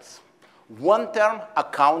terms. One term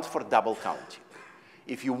accounts for double counting.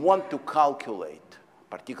 If you want to calculate,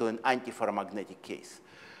 particularly in antiferromagnetic case,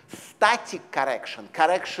 static correction,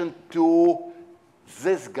 correction to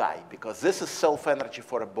this guy, because this is self-energy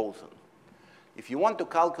for a boson. If you want to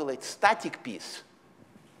calculate static piece,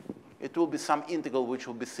 it will be some integral which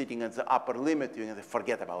will be sitting at the upper limit. You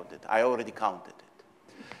forget about it. I already counted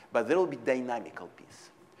it. But there will be dynamical piece.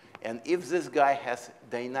 And if this guy has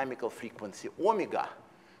dynamical frequency omega,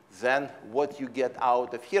 then what you get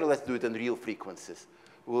out of here, let's do it in real frequencies,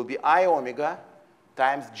 will be I omega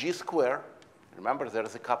times g squared. Remember, there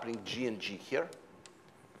is a coupling G and G here.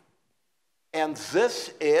 And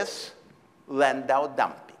this is Landau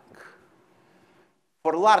damping.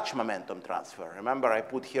 For large momentum transfer, remember I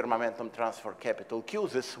put here momentum transfer capital Q.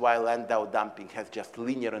 This is why Landau damping has just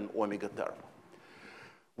linear and omega term.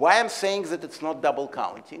 Why I'm saying that it's not double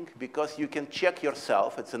counting? Because you can check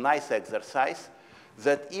yourself, it's a nice exercise,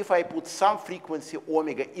 that if I put some frequency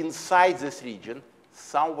omega inside this region,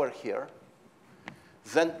 somewhere here,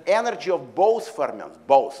 then energy of both fermions,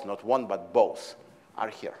 both, not one, but both, are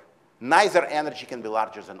here. Neither energy can be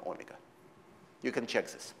larger than omega. You can check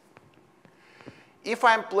this. If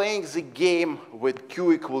I'm playing the game with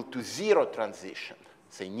Q equal to 0 transition,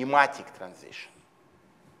 say nematic transition,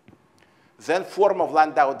 then form of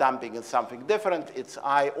Landau damping is something different. It's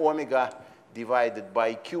I omega divided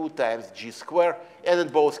by Q times G square. And in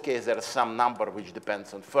both cases, there is some number which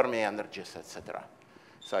depends on Fermi energies, etc.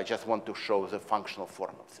 So I just want to show the functional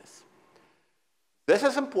form of this. This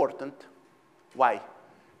is important. Why?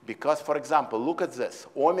 Because, for example, look at this.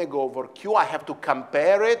 Omega over Q, I have to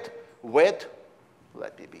compare it with,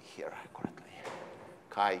 let me be here correctly,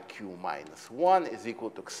 chi Q minus 1 is equal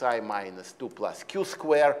to psi minus 2 plus Q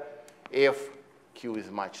square if Q is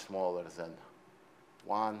much smaller than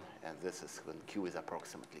 1, and this is when Q is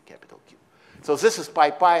approximately capital Q. So this is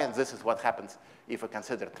pi pi, and this is what happens if I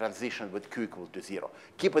consider transition with Q equal to 0.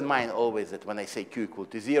 Keep in mind always that when I say Q equal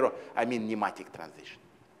to 0, I mean nematic transition.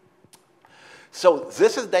 So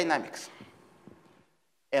this is dynamics.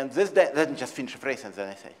 And this, let me just finish the phrase and then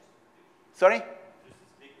I say. Sorry?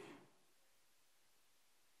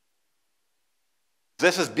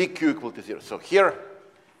 This is big Q equal to 0. So here,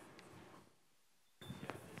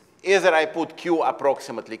 either I put Q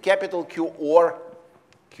approximately capital Q or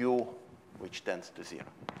Q which tends to 0.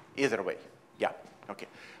 Either way. Yeah, OK.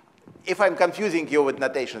 If I'm confusing you with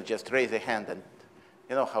notation, just raise a hand and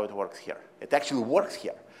you know how it works here. It actually works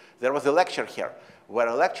here. There was a lecture here where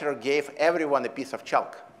a lecturer gave everyone a piece of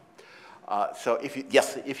chalk. So if you,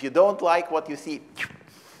 yes, if you don't like what you see,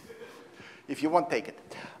 if you won't take it.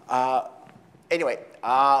 Anyway,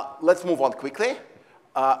 let's move on quickly.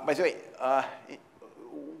 By the way,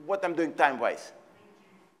 what I'm doing time-wise?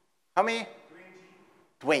 How many?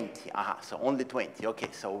 20. Aha, so only 20. OK,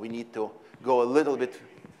 so we need to go a little bit.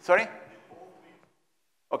 Sorry?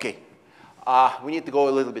 OK, we need to go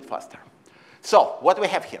a little bit faster. So what we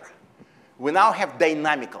have here? We now have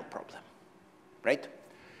dynamical problem, right?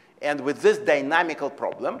 And with this dynamical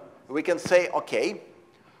problem, we can say, OK,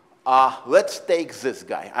 let's take this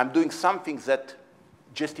guy. I'm doing something that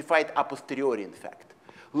justified a posteriori, in fact.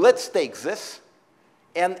 Let's take this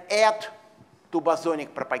and add to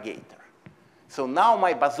bosonic propagator. So now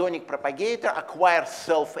my bosonic propagator acquires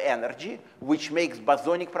self-energy, which makes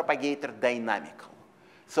bosonic propagator dynamical.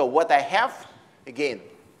 So what I have, again,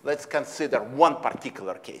 let's consider one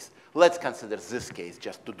particular case. Let's consider this case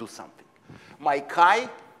just to do something. My chi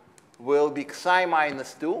will be psi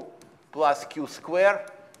minus 2 plus Q square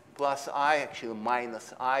plus I, actually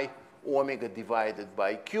minus I, omega divided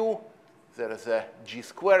by Q. There is a G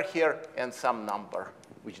square here and some number,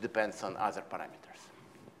 which depends on other parameters.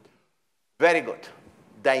 Very good.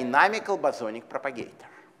 Dynamical bosonic propagator.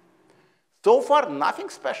 So far, nothing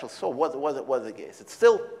special. So what's the case? It's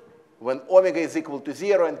still, when omega is equal to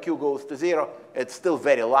 0 and Q goes to 0, it's still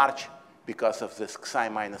very large because of this psi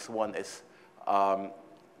minus 1 is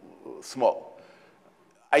small.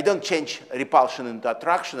 I don't change repulsion into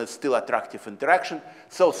attraction. It's still attractive interaction.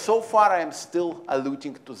 So far, I'm still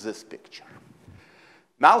alluding to this picture.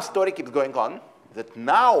 Now, story keeps going on that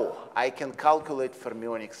now I can calculate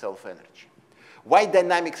fermionic self-energy. Why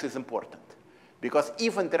dynamics is important? Because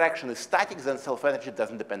if interaction is static, then self-energy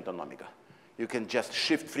doesn't depend on omega. You can just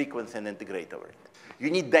shift frequency and integrate over it. You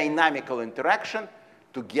need dynamical interaction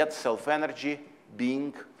to get self-energy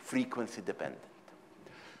being frequency dependent.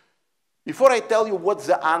 Before I tell you what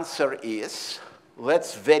the answer is,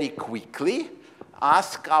 let's very quickly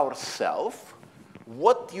ask ourselves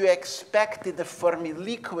what you expect in a Fermi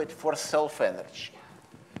liquid for self-energy.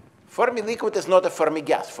 Fermi liquid is not a Fermi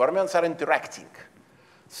gas. Fermions are interacting.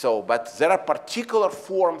 So, but there are particular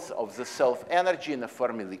forms of the self-energy in a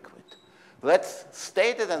Fermi liquid. Let's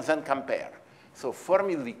state it and then compare. So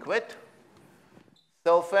Fermi liquid,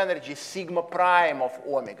 self-energy sigma prime of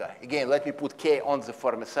omega. Again, let me put K on the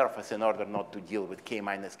Fermi surface in order not to deal with K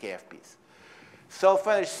minus KFPs.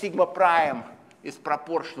 Self-energy sigma prime is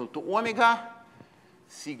proportional to omega.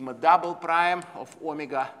 Sigma double prime of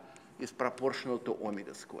omega is proportional to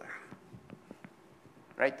omega square.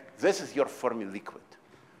 Right? This is your Fermi liquid.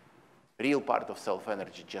 Real part of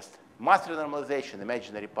self-energy, just mass renormalization,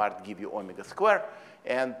 imaginary part give you omega square,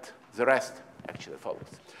 and the rest actually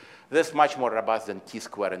follows. This is much more robust than T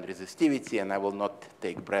square and resistivity, and I will not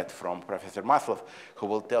take breath from Professor Maslov, who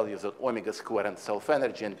will tell you that omega square and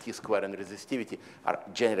self-energy and T square and resistivity are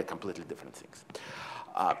generally completely different things.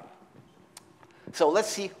 So let's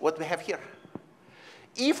see what we have here.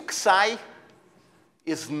 If psi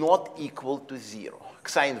is not equal to 0,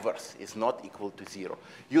 psi inverse is not equal to 0,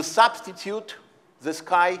 you substitute this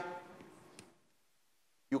chi,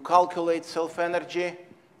 you calculate self-energy,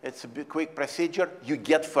 It's a quick procedure. You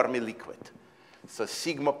get Fermi liquid. So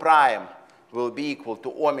sigma prime will be equal to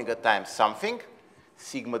omega times something.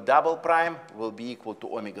 Sigma double prime will be equal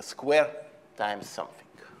to omega square times something.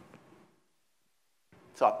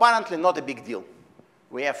 So apparently not a big deal.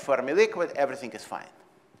 We have Fermi liquid, everything is fine.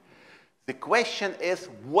 The question is,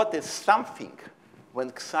 what is something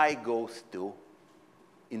when Xi goes to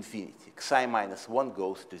infinity? Xi minus 1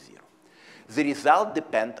 goes to 0. The result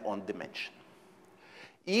depends on dimension.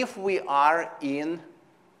 If we are in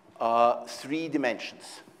 3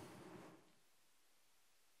 dimensions,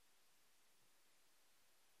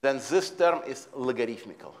 then this term is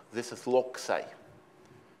logarithmical. This is log Xi.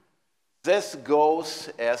 This goes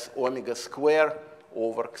as omega square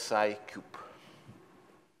over Xi cube,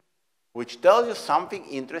 which tells you something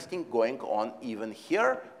interesting going on even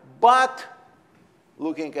here. But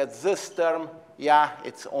looking at this term, yeah,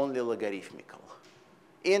 it's only logarithmical.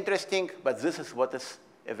 Interesting, but this is what is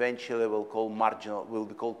eventually will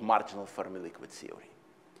be called marginal Fermi liquid theory.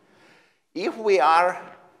 If we are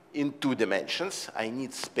in 2 dimensions, I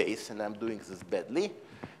need space, and I'm doing this badly.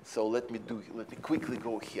 So let me quickly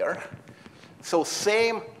go here. So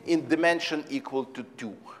same in dimension equal to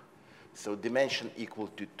 2. So dimension equal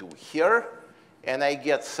to 2 here. And I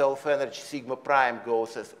get self-energy sigma prime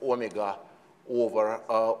goes as omega over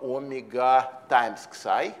omega times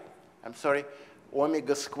Xi. I'm sorry,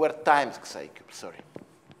 omega squared times Xi cube, sorry.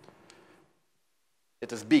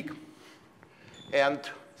 It is big. And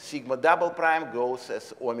sigma double prime goes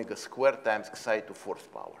as omega squared times Xi to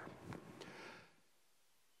 4th power.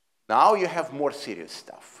 Now you have more serious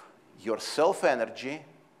stuff. Your self-energy,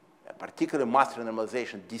 particularly mass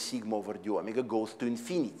renormalization d sigma over d omega, goes to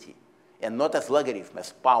infinity, and not as logarithm,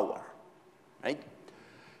 as power, right?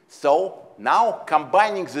 So now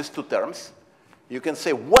combining these 2 terms, you can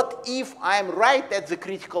say, what if I'm right at the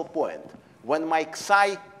critical point when my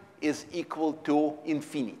Xi is equal to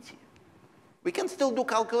infinity? We can still do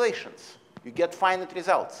calculations. You get finite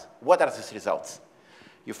results. What are these results?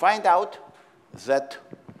 You find out that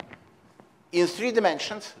in 3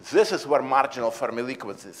 dimensions, this is where marginal Fermi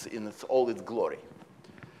liquid is in all its glory.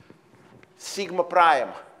 Sigma prime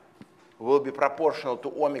will be proportional to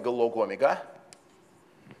omega log omega.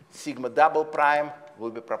 Sigma double prime will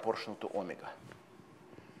be proportional to omega.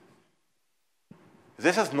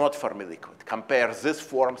 This is not Fermi liquid. Compare these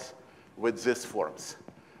forms with these forms.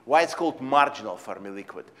 Why it's called marginal Fermi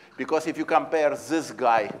liquid? Because if you compare this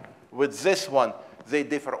guy with this one, they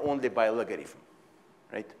differ only by logarithm,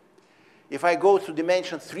 right? If I go to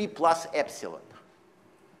dimension 3 plus epsilon,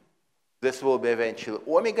 this will be eventually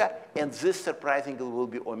omega, and this surprisingly will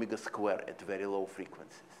be omega squared at very low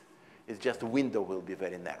frequencies. It's just the window will be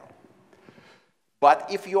very narrow. But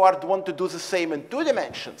if you want to do the same in 2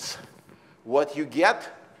 dimensions, what you get,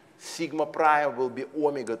 sigma prime will be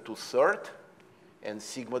omega 2/3, and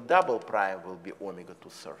sigma double prime will be omega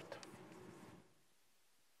 2/3.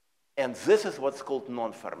 And this is what's called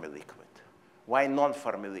non-Fermi liquid. Why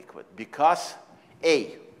non-Fermi liquid? Because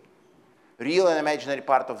A, real and imaginary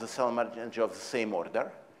part of the cell energy of the same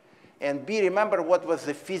order, and B, remember what was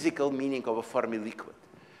the physical meaning of a Fermi liquid.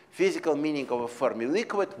 Physical meaning of a Fermi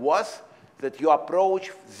liquid was that you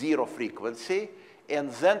approach 0 frequency, and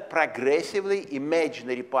then progressively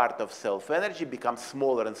imaginary part of self-energy becomes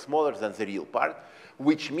smaller and smaller than the real part,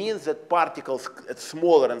 which means that particles at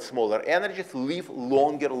smaller and smaller energies live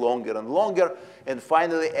longer, longer, and longer, and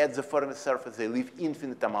finally at the Fermi surface they live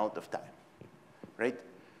infinite amount of time, right?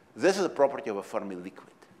 This is a property of a Fermi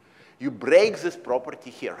liquid. You break this property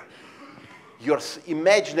here. Your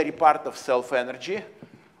imaginary part of self-energy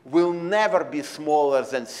will never be smaller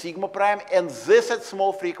than sigma prime, and this at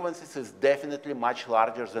small frequencies is definitely much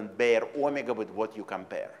larger than bare omega with what you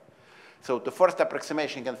compare. So the first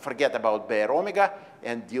approximation, you can forget about bare omega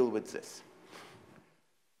and deal with this.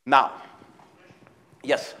 Now,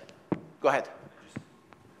 yes, go ahead.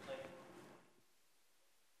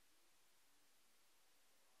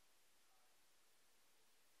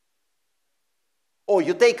 Oh,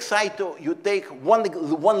 you take psi to, you take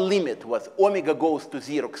one limit was omega goes to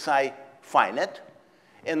 0, psi finite.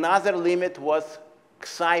 Another limit was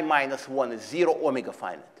psi minus 1 is 0, omega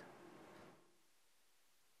finite.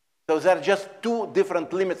 So there are just 2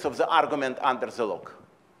 different limits of the argument under the log.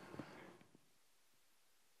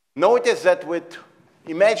 Notice that with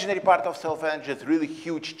imaginary part of self-energy, it's really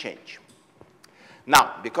huge change.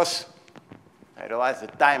 Now, because I realize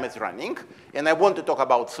that time is running, and I want to talk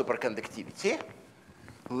about superconductivity,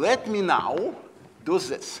 let me now do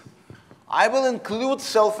this. I will include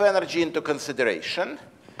self-energy into consideration,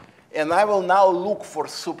 and I will now look for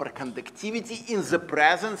superconductivity in the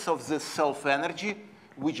presence of this self-energy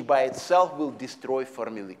which by itself will destroy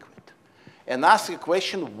Fermi liquid. And ask a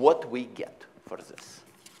question what we get for this.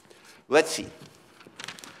 Let's see.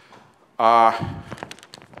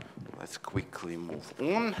 Let's quickly move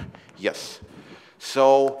on. Yes.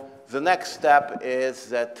 So the next step is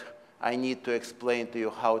that I need to explain to you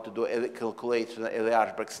how to do a calculation in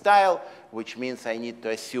Rayleigh-Ashberg style, which means I need to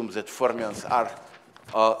assume that fermions are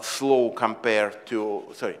slow compared to,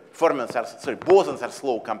 bosons are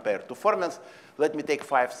slow compared to fermions. Let me take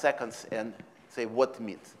 5 seconds and say what it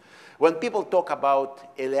means. When people talk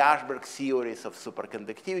about Rayleigh-Ashberg theories of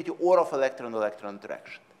superconductivity or of electron-electron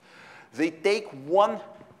interaction, they take one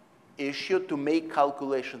issue to make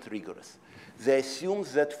calculations rigorous. They assume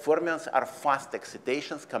that fermions are fast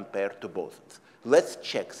excitations compared to bosons. Let's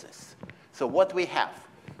check this. So what we have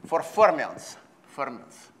for fermions,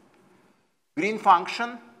 green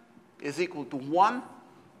function is equal to 1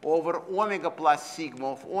 over omega plus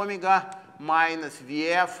sigma of omega minus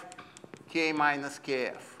Vf k minus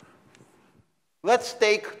kf. Let's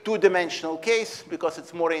take two-dimensional case because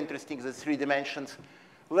it's more interesting than 3 dimensions.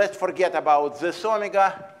 Let's forget about this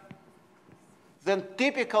omega. Then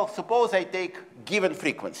typical, suppose I take given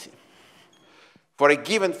frequency. For a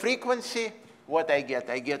given frequency, what I get?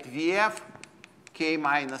 I get Vf k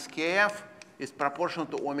minus kf is proportional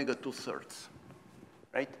to omega 2/3,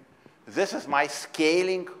 right? This is my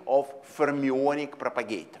scaling of fermionic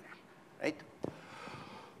propagator, right?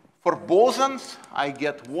 For bosons, I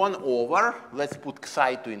get 1 over, let's put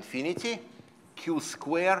psi to infinity, q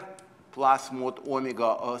squared plus mod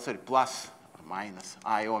omega, plus or minus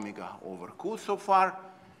I omega over q so far.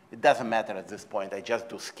 It doesn't matter at this point, I just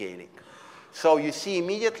do scaling. So you see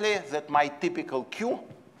immediately that my typical q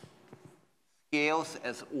scales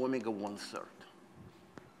as omega 1/3.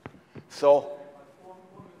 So,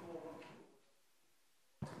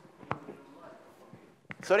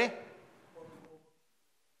 sorry?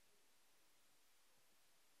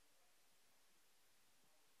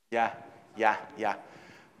 Yeah.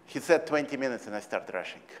 He said 20 minutes and I start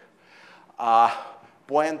rushing.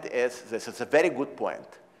 Point is, this is a very good point.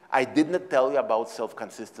 I did not tell you about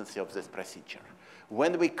self-consistency of this procedure.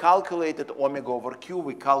 When we calculated omega over q,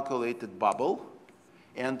 we calculated bubble.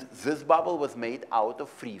 And this bubble was made out of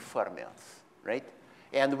free fermions, right?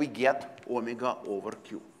 And we get omega over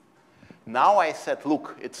q. Now I said,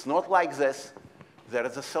 look, it's not like this. There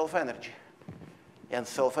is a self-energy. And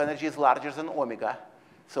self-energy is larger than omega.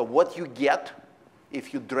 So what you get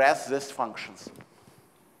if you dress these functions,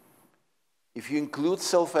 if you include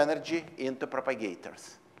self-energy into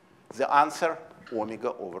propagators, the answer,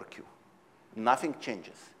 omega over q. Nothing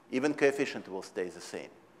changes. Even coefficient will stay the same.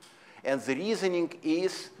 And the reasoning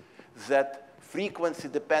is that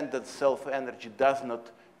frequency-dependent self-energy does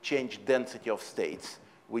not change density of states,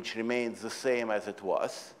 which remains the same as it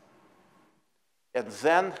was. And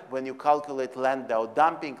then when you calculate Landau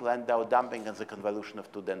damping is a convolution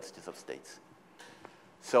of 2 densities of states.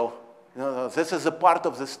 So this is a part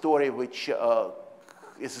of the story which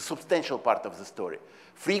is a substantial part of the story.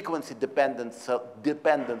 Frequency-dependent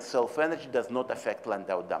self-energy does not affect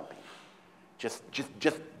Landau damping. Just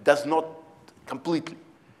does not completely.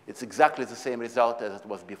 It's exactly the same result as it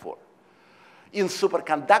was before. In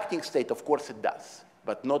superconducting state, of course it does,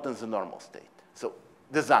 but not in the normal state. So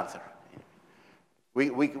this answer.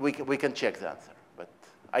 We can check the answer, but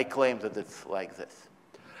I claim that it's like this.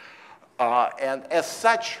 And as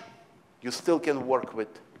such, you still can work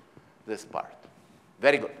with this part.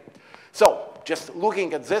 Very good. So just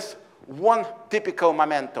looking at this, one typical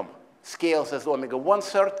momentum scales as omega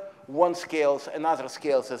 1/3, one scales, another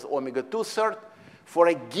scales as omega 2/3. For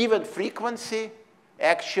a given frequency,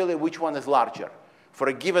 actually, which one is larger? For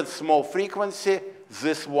a given small frequency,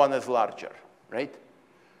 this one is larger, right?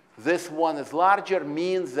 This one is larger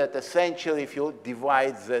means that essentially if you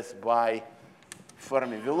divide this by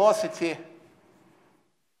Fermi velocity,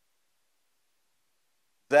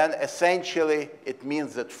 then essentially it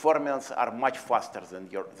means that fermions are much faster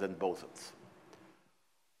than bosons.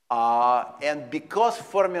 And because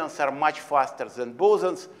fermions are much faster than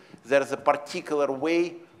bosons, there's a particular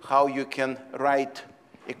way how you can write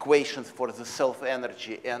equations for the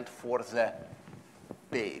self-energy and for the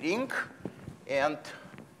pairing. And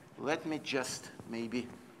let me just maybe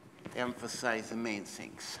emphasize the main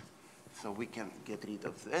things so we can get rid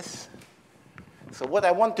of this. So what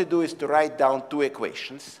I want to do is to write down 2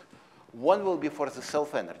 equations. One will be for the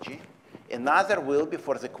self-energy. Another will be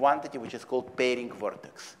for the quantity which is called pairing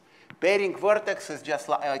vertex. Pairing vertex is just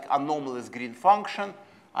like anomalous green function.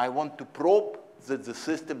 I want to probe that the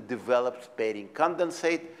system develops pairing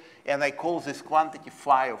condensate, and I call this quantity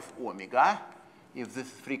phi of omega. If this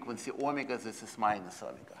is frequency omega, this is minus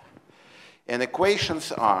omega. And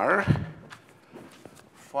equations are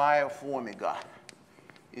phi of omega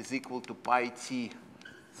is equal to pi t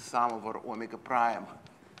sum over omega prime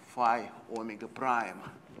phi omega prime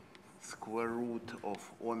square root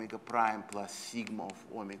of omega prime plus sigma of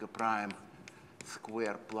omega prime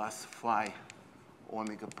square plus phi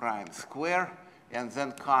omega prime square, and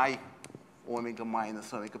then chi omega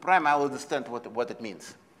minus omega prime. I'll understand what it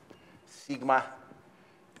means. Sigma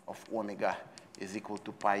of omega is equal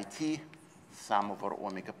to pi t sum over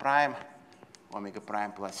omega prime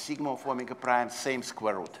plus sigma of omega prime, same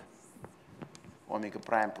square root. Omega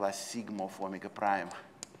prime plus sigma of omega prime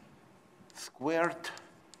squared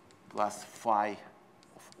plus phi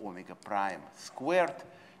of omega prime squared,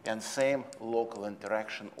 and same local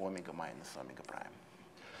interaction omega minus omega prime.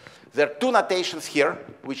 There are two notations here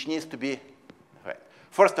which needs to be, right.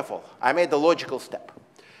 First of all, I made a logical step.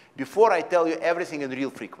 Before I tell you everything in real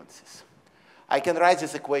frequencies, I can write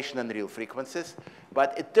this equation in real frequencies,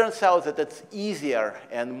 but it turns out that it's easier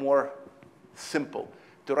and more simple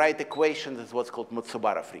to write equations as what's called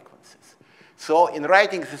Matsubara frequencies. So in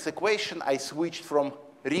writing this equation, I switched from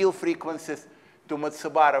real frequencies to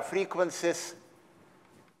Matsubara frequencies,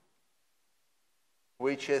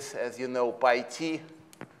 which is, as you know, pi t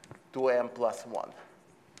 2m plus 1.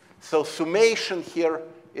 So summation here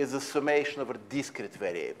is a summation over discrete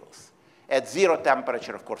variables. At 0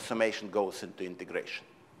 temperature, of course, summation goes into integration.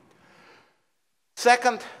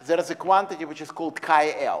 Second, there is a quantity which is called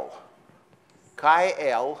chi L. Chi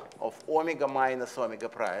L of omega minus omega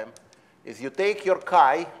prime is you take your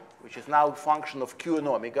chi, which is now a function of q and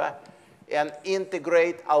omega, and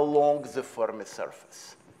integrate along the Fermi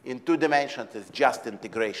surface. In 2 dimensions, it's just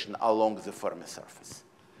integration along the Fermi surface.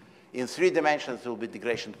 In 3 dimensions, it will be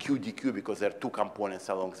integration q dq because there are 2 components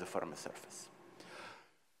along the Fermi surface.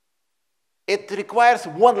 It requires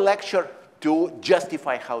 1 lecture to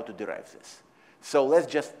justify how to derive this. So let's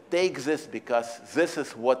just take this because this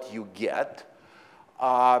is what you get.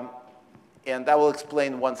 And I will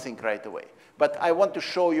explain one thing right away. But I want to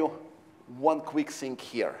show you one quick thing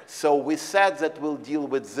here. So we said that we'll deal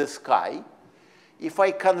with this chi. If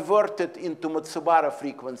I convert it into Matsubara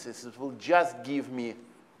frequencies, it will just give me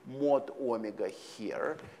mod omega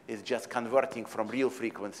here. It's just converting from real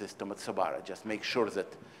frequencies to Matsubara. Just make sure that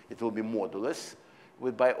it will be modulus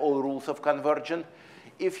by all rules of conversion.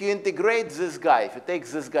 If you integrate this guy, if you take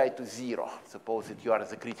this guy to 0, suppose that you are at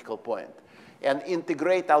the critical point, and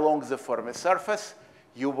integrate along the Fermi surface,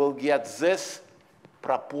 you will get this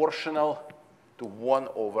proportional to 1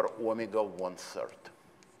 over omega 1/3.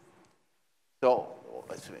 So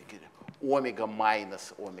let's make it omega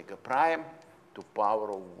minus omega prime to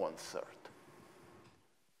power of 1/3.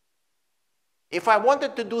 If I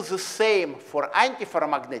wanted to do the same for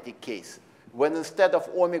antiferromagnetic case, when instead of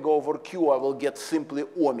omega over q, I will get simply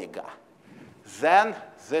omega, then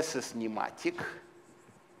this is nematic,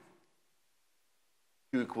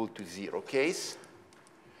 q equal to 0 case.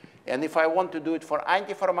 And if I want to do it for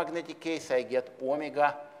antiferromagnetic case, I get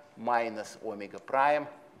omega minus omega prime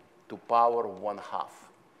to power 1/2.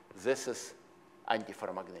 This is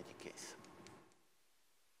antiferromagnetic case.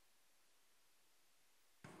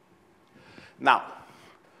 Now,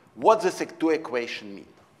 what does these 2 equations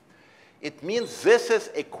mean? It means this is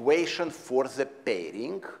equation for the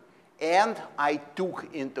pairing, and I took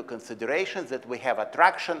into consideration that we have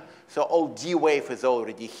attraction, so all d wave is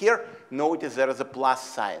already here. Notice there is a plus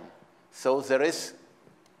sign. So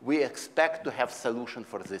we expect to have solution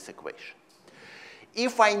for this equation.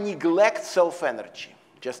 If I neglect self-energy,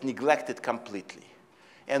 just neglect it completely,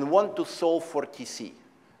 and want to solve for TC,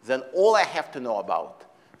 then all I have to know about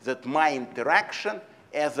that my interaction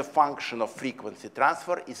as a function of frequency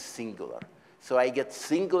transfer is singular. So I get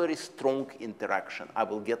singularly strong interaction. I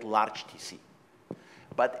will get large TC.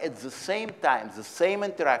 But at the same time, the same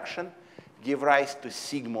interaction gives rise to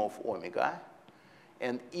sigma of omega.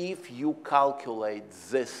 And if you calculate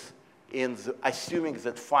this, assuming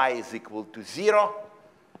that phi is equal to 0,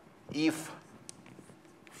 if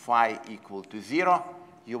phi equal to 0,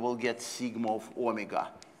 you will get sigma of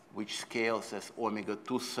omega, which scales as omega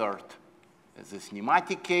 2/3 as this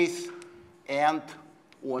nematic case, and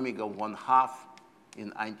omega 1/2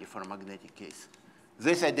 in antiferromagnetic case.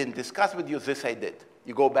 This I didn't discuss with you, this I did.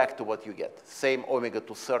 You go back to what you get, same omega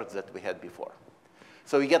 2/3 that we had before.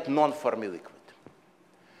 So you get non-Fermi liquid.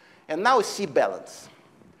 And now see balance.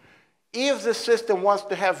 If the system wants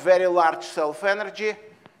to have very large self-energy,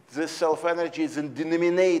 this self-energy is in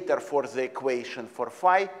denominator for the equation for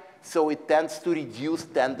phi, so it tends to reduce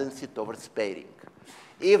tendency towards pairing.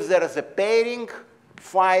 If there is a pairing,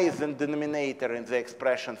 phi is in denominator in the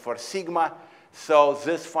expression for sigma, So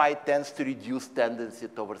this phi tends to reduce tendency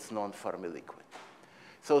towards non-Fermi liquid.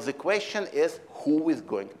 So the question is, who is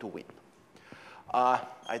going to win?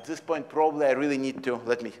 At this point, probably I really need to,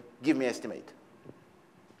 give me estimate.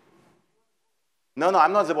 No,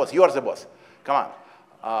 I'm not the boss. You're the boss. Come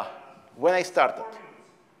on. When I started.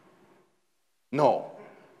 No,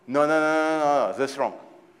 that's wrong.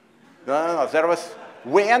 No, there was,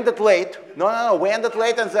 we ended late. No, we ended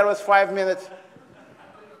late and there was 5 minutes.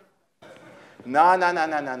 No.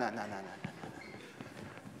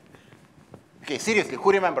 Okay, seriously,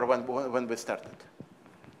 who remember when we started?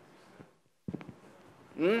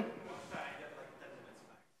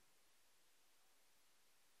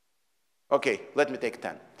 Okay, let me take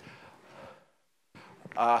 10.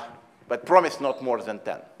 But promise not more than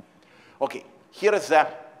 10. Okay, here is the,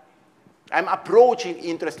 I'm approaching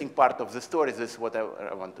interesting part of the story. This is what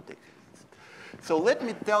I want to take. So let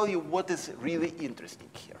me tell you what is really interesting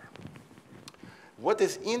here. What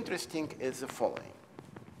is interesting is the following.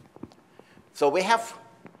 So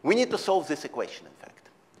we need to solve this equation, in fact.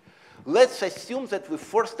 Let's assume that we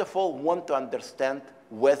first of all want to understand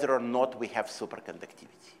whether or not we have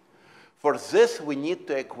superconductivity. For this, we need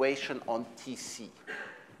the equation on TC,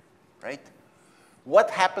 right?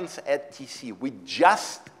 What happens at TC? We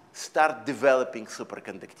just start developing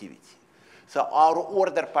superconductivity. So our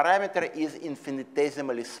order parameter is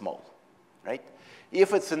infinitesimally small, right?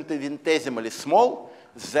 If it's infinitesimally small,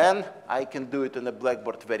 then I can do it on a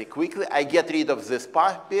blackboard very quickly. I get rid of this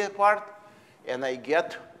part, and I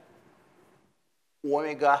get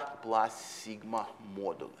omega plus sigma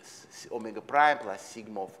modulus. Omega prime plus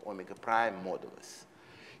sigma of omega prime modulus.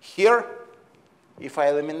 Here, if I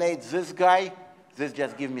eliminate this guy, this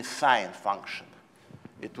just gives me sine function.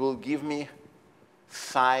 It will give me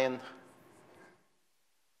sine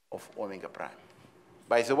of omega prime.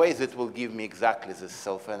 By the way, that will give me exactly the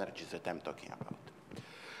self-energy that I'm talking about.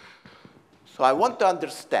 So I want to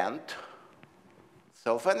understand,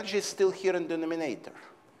 self-energy is still here in the denominator.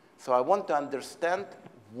 So I want to understand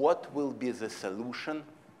what will be the solution,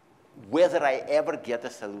 whether I ever get a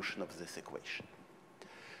solution of this equation.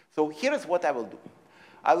 So here is what I will do.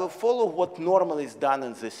 I will follow what normally is done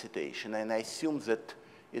in this situation, and I assume that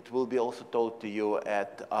it will be also told to you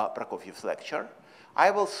at Prokofiev's lecture.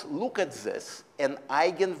 I will look at this, an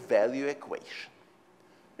eigenvalue equation.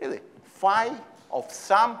 Really, phi of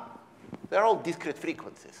some, they're all discrete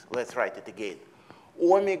frequencies. Let's write it again.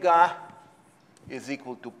 Omega is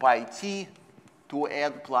equal to pi t,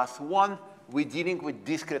 2n plus 1. We're dealing with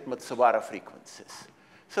discrete Matsubara frequencies.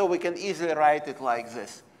 So we can easily write it like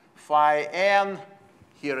this. Phi n,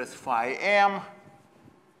 here is phi m,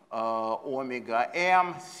 omega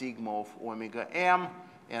m, sigma of omega m,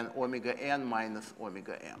 and omega n minus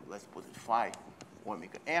omega m. Let's put it phi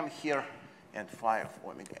omega m here, and phi of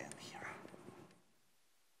omega n here.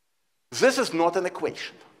 This is not an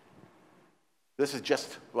equation. This is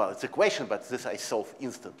just, well, it's an equation, but this I solve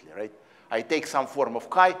instantly, right? I take some form of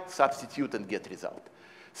chi, substitute, and get result.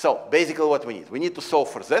 So basically what we need to solve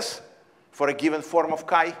for this, for a given form of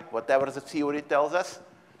chi, whatever the theory tells us,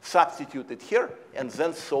 substitute it here, and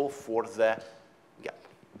then solve for the gap.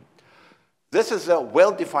 This is a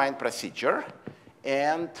well-defined procedure,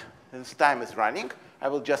 and since time is running, I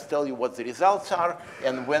will just tell you what the results are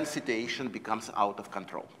and when situation becomes out of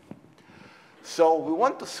control. So we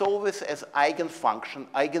want to solve this as eigenfunction,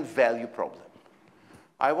 eigenvalue problem.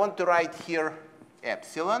 I want to write here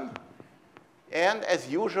epsilon, and as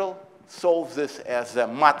usual, solve this as a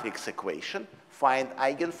matrix equation, find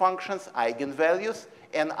eigenfunctions, eigenvalues,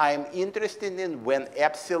 and I'm interested in when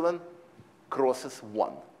epsilon crosses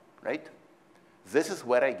 1, right? This is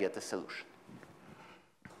where I get a solution.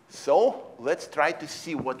 So let's try to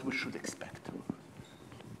see what we should expect.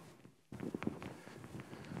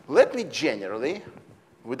 Let me generally,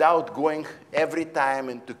 without going every time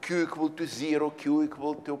into q equal to 0, q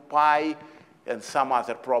equal to pi, and some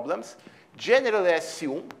other problems, generally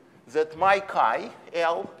assume that my chi,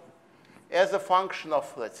 L, as a function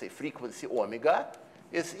of, let's say, frequency omega,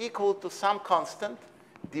 is equal to some constant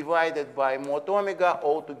divided by mod omega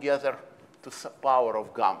all together to power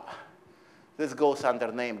of gamma. This goes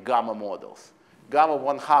under name gamma models. Gamma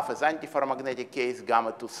 1/2 is antiferromagnetic case,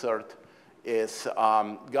 gamma 2/3 is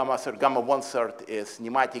gamma 1/3 is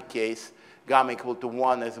nematic case, gamma equal to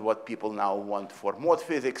 1 is what people now want for mode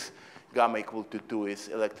physics, gamma equal to 2 is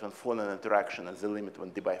electron-phonon interaction as the limit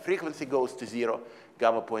when Debye frequency goes to 0,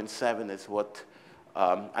 gamma 0.7 is what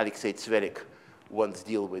Alexei Tsverik once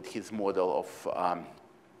deal with his model of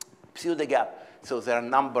pseudo-gap. So there are a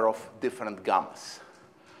number of different gammas.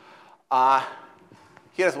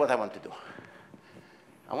 Here's what I want to do.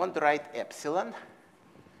 I want to write epsilon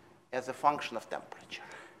as a function of temperature.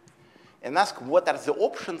 And ask what are the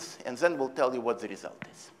options, and then we'll tell you what the result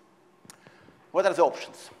is. What are the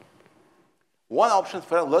options? One option,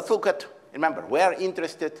 let's look at, remember, we are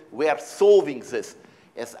interested, we are solving this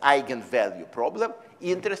as eigenvalue problem,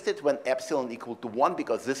 interested when epsilon equal to 1,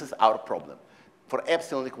 because this is our problem. For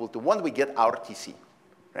epsilon equal to 1, we get our TC,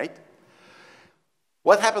 right?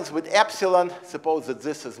 What happens with epsilon? Suppose that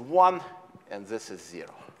this is 1 and this is 0.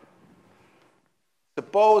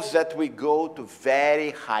 Suppose that we go to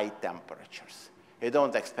very high temperatures. You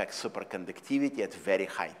don't expect superconductivity at very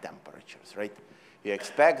high temperatures, right? You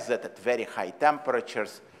expect that at very high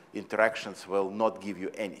temperatures, interactions will not give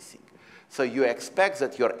you anything. So you expect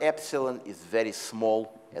that your epsilon is very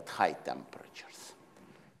small at high temperatures,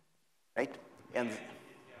 right? And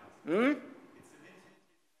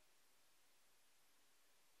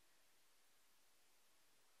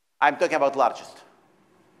I'm talking about largest.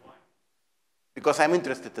 Why? Because I'm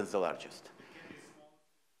interested in the largest.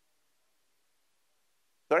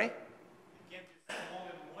 Sorry? It can't be small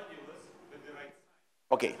in modulus with the right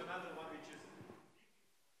sign. Okay. There's another one which is...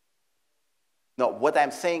 No, what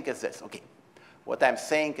I'm saying is this. Okay. What I'm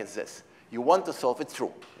saying is this. You want to solve it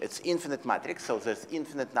through. It's infinite matrix, so there's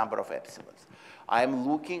infinite number of epsilons. I'm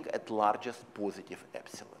looking at largest positive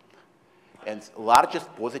epsilon. And largest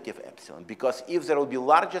positive epsilon, because if there will be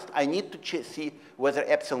largest, I need to see whether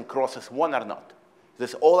epsilon crosses 1 or not.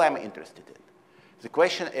 That's all I'm interested in. The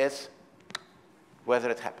question is whether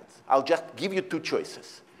it happens. I'll just give you two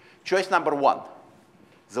choices. Choice number 1,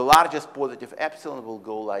 the largest positive epsilon will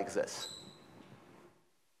go like this.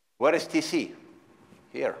 Where is TC?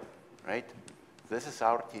 Here, right? This is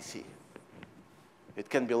our TC. It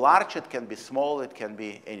can be large, it can be small, it can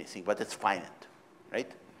be anything, but it's finite,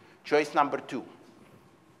 right? Choice number 2,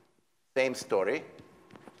 same story.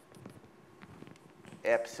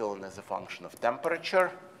 Epsilon is a function of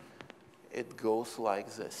temperature. It goes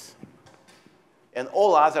like this. And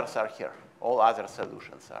all others are here. All other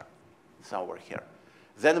solutions are somewhere here.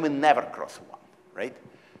 Then we never cross 1, right?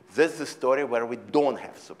 This is the story where we don't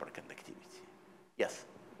have superconductivity. Yes?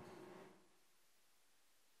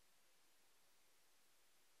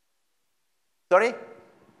 Sorry?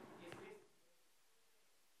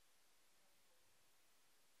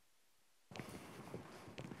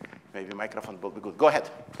 Maybe microphone will be good. Go ahead.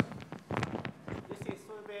 This is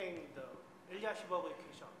solving the Elyashibov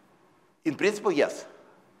equation. In principle, yes.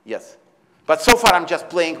 Yes. But so far, I'm just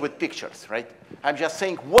playing with pictures, right? I'm just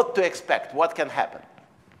saying what to expect, what can happen.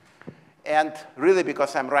 And really,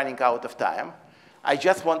 because I'm running out of time, I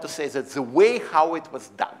just want to say that the way how it was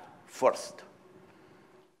done, first,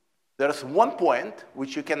 there's one point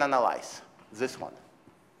which you can analyze, this one,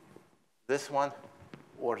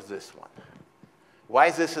 or this one. Why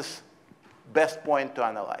this is best point to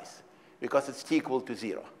analyze? Because it's t equal to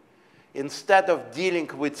 0. Instead of dealing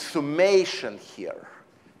with summation here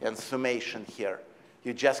and summation here,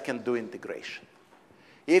 you just can do integration.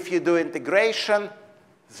 If you do integration,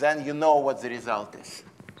 then you know what the result is.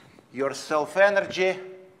 Your self-energy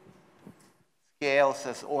scales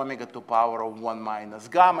as omega to power of 1 minus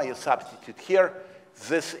gamma. You substitute here.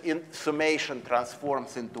 This summation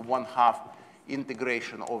transforms into 1/2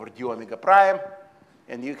 integration over d omega prime.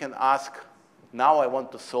 And you can ask, now I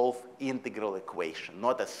want to solve integral equation,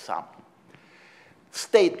 not a sum.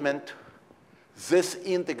 Statement, this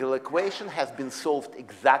integral equation has been solved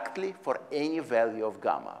exactly for any value of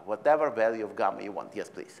gamma, whatever value of gamma you want. Yes,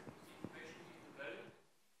 please.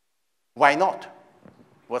 Why not?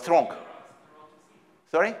 What's wrong?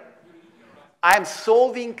 Sorry? I'm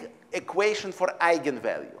solving equation for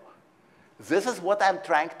eigenvalue. This is what I'm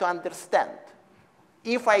trying to understand.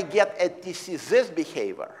 If I get at TC this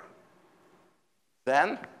behavior,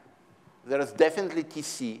 then there is definitely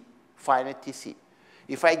TC, finite TC.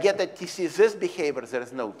 If I get at TC this behavior, there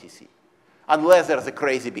is no TC. Unless there's a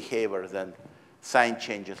crazy behavior, then sign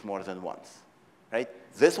changes more than once, right?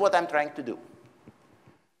 This is what I'm trying to do.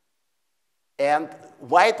 And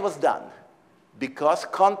why it was done? Because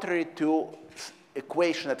contrary to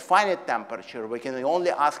equation at finite temperature, we can only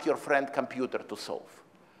ask your friend computer to solve.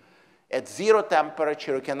 At 0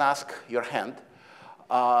 temperature, you can ask your hand,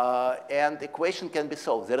 and the equation can be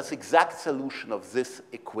solved. There is exact solution of this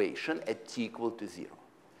equation at t equal to 0.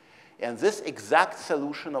 And this exact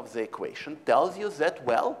solution of the equation tells you that,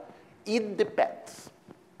 well, it depends.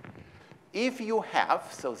 If you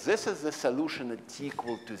have, so this is the solution at t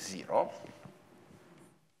equal to 0.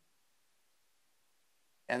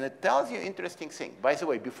 And it tells you an interesting thing. By the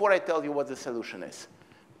way, before I tell you what the solution is,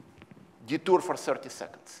 detour for 30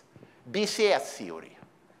 seconds. BCS theory.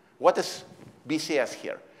 What is BCS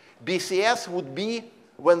here? BCS would be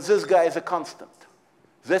when this guy is a constant.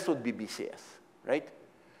 This would be BCS, right?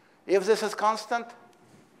 If this is constant,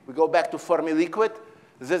 we go back to Fermi liquid.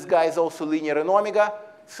 This guy is also linear in omega,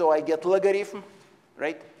 so I get logarithm,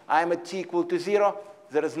 right? I'm at t equal to 0.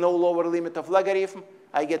 There is no lower limit of logarithm.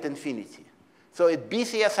 I get infinity. So at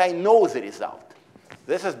BCS, I know the result.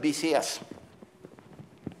 This is BCS.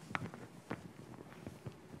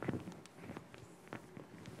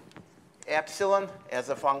 Epsilon as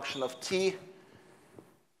a function of t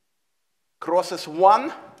crosses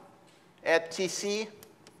 1 at Tc,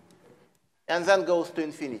 and then goes to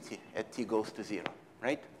infinity at t goes to 0,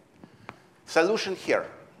 right? Solution here.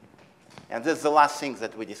 And this is the last thing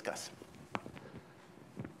that we discuss.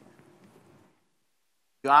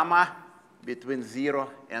 Gamma between 0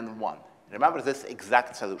 and 1. Remember this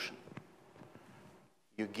exact solution.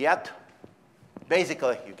 You get,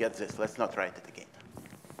 basically, you get this. Let's not write it again.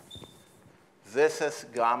 This is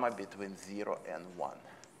gamma between 0 and 1.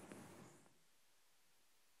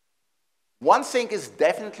 One thing is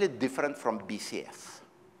definitely different from BCS.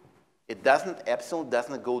 It doesn't, epsilon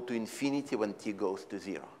doesn't go to infinity when t goes to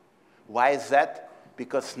 0. Why is that?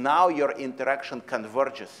 Because now your interaction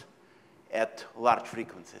converges at large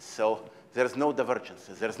frequencies. So there's no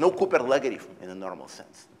divergences. There's no Cooper logarithm in a normal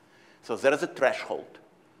sense. So there is a threshold.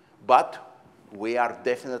 But we are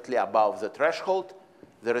definitely above the threshold.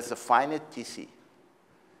 There is a finite Tc.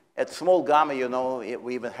 At small gamma, you know,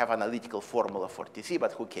 we even have analytical formula for Tc,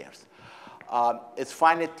 but who cares? It's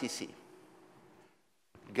finite Tc.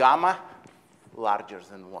 Gamma larger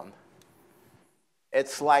than 1.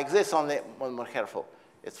 It's like this, only one more careful.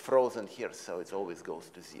 It's frozen here, so it always goes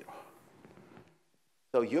to 0.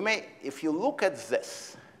 So you may, if you look at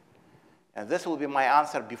this, and this will be my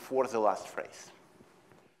answer before the last phrase,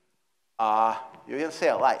 you can say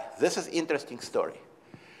a lie. This is interesting story.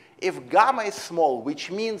 If gamma is small,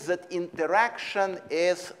 which means that interaction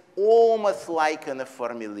is almost like in a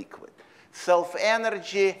Fermi liquid.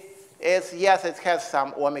 Self-energy is, yes, it has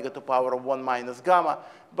some omega to power of 1 minus gamma,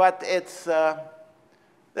 but it's,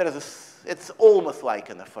 it's almost like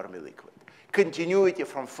in a Fermi liquid. Continuity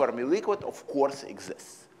from Fermi liquid, of course,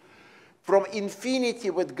 exists. From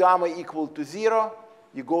infinity with gamma equal to 0,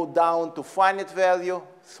 you go down to finite value,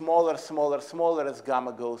 smaller, smaller, smaller as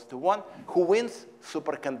gamma goes to 1. Who wins?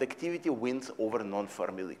 Superconductivity wins over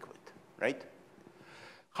non-Fermi liquid, right?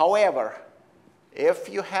 However, if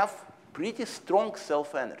you have pretty strong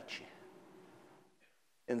self-energy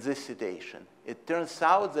in this situation, it turns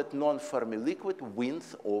out that non-Fermi liquid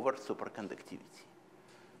wins over superconductivity,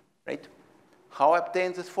 right? How I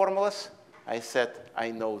obtain these formulas? I said,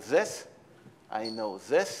 I know this, I know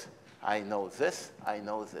this, I know this, I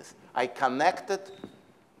know this. I connected,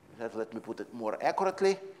 let me put it more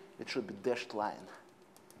accurately, it should be dashed line.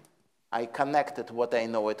 I connected what I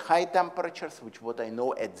know at high temperatures with what I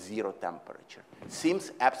know at 0 temperature.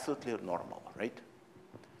 Seems absolutely normal, right?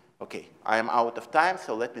 Okay, I am out of time,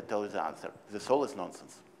 so let me tell you the answer. This all is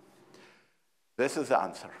nonsense. This is the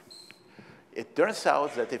answer. It turns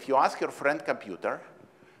out that if you ask your friend computer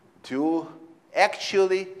to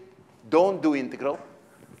actually don't do integral,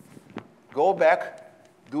 go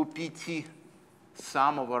back, do PT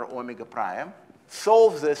sum over omega prime,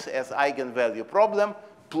 solve this as eigenvalue problem,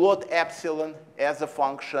 plot epsilon as a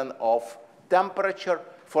function of temperature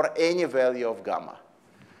for any value of gamma.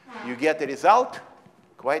 You get a result,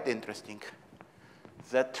 quite interesting,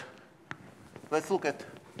 that, let's look at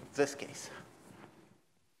this case.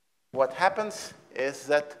 What happens is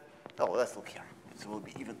that, oh, let's look here. It will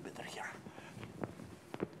be even better here.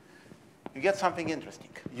 You get something interesting.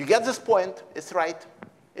 You get this point, it's right.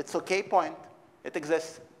 It's OK point, it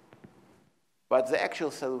exists. But the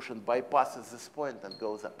actual solution bypasses this point and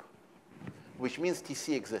goes up, which means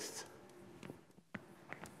Tc exists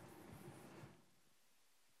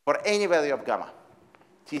for any value of gamma.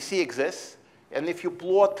 Tc exists, and if you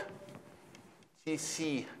plot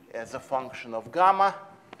Tc as a function of gamma,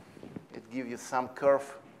 it gives you some curve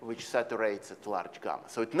which saturates at large gamma.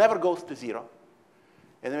 So it never goes to 0.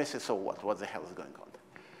 And then we say, so what? What the hell is going on?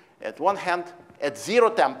 At one hand, at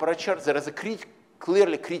 0 temperature, there is a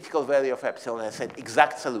clearly critical value of epsilon. I said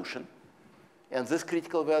exact solution. And this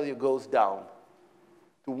critical value goes down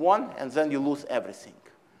to 1, and then you lose everything.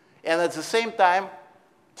 And at the same time,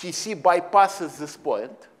 Tc bypasses this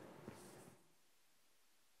point.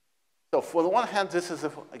 So for the one hand, this is,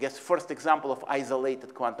 I guess, first example of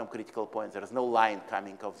isolated quantum critical point. There is no line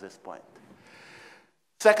coming off this point.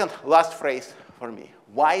 Second, last phrase for me.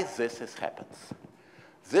 Why this happens?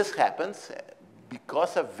 This happens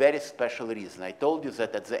because of very special reason. I told you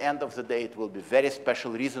that at the end of the day, it will be very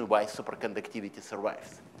special reason why superconductivity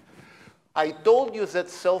survives. I told you that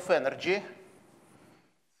self-energy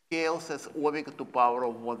scales as omega to power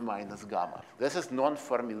of 1 minus gamma. This is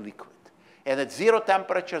non-Fermi liquid. And at 0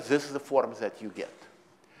 temperature, this is the form that you get.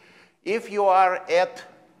 If you are at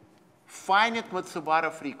finite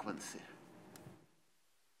Matsubara frequency,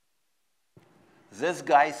 this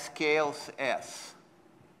guy scales as,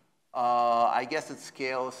 I guess it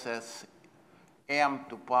scales as m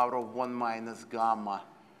to power of 1 minus gamma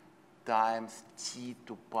times t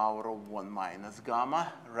to power of 1 minus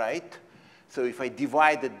gamma, right? So if I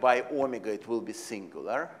divide it by omega, it will be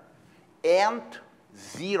singular. And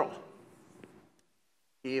 0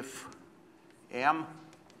 if m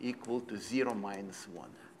equal to 0 minus 1.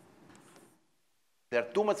 There are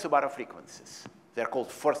two Matsubara frequencies. They're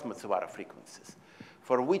called first Matsubara frequencies,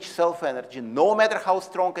 for which self-energy, no matter how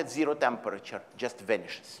strong at 0 temperature, just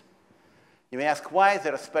vanishes. You may ask why.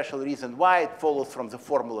 There is a special reason why. It follows from the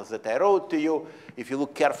formulas that I wrote to you. If you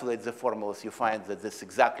look carefully at the formulas, you find that this is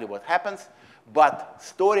exactly what happens. But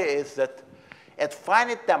story is that at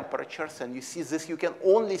finite temperatures, and you see this, you can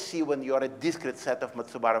only see when you are a discrete set of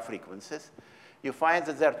Matsubara frequencies, you find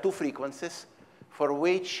that there are two frequencies for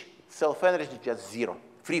which self-energy is just 0,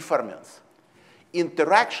 free fermions.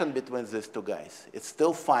 Interaction between these two guys, it's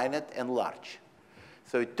still finite and large.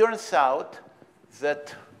 So it turns out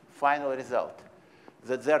that, final result,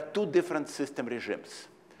 that there are two different system regimes,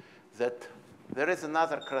 that there is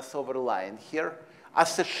another crossover line here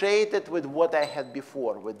associated with what I had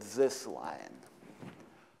before, with this line.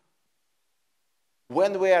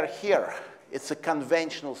 When we are here, it's a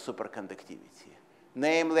conventional superconductivity.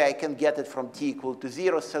 Namely, I can get it from t equal to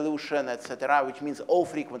 0 solution, etc., which means all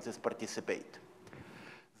frequencies participate.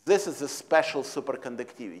 This is a special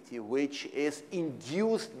superconductivity, which is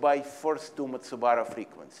induced by first two Matsubara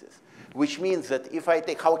frequencies, which means that if I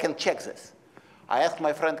take, how I can check this? I ask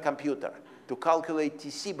my friend computer to calculate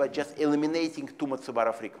TC by just eliminating two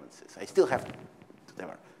Matsubara frequencies. I still have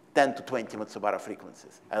 10 to 20 Matsubara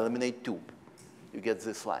frequencies. I eliminate 2. You get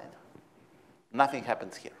this line. Nothing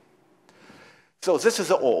happens here. So this is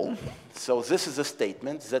all. So this is a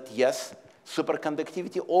statement that, yes,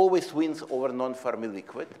 superconductivity always wins over non-Fermi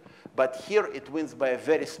liquid, but here it wins by a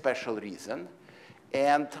very special reason.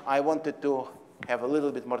 And I wanted to have a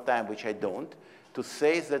little bit more time, which I don't, to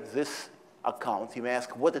say that this account, you may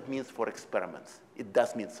ask what it means for experiments. It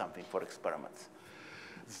does mean something for experiments.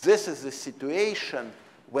 This is the situation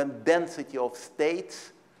when density of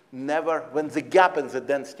states never, when the gap in the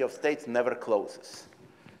density of states never closes.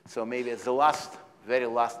 So maybe as the last, very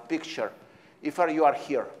last picture, if you are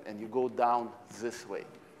here and you go down this way,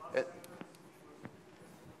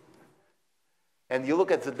 and you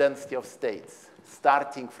look at the density of states,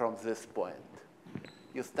 starting from this point,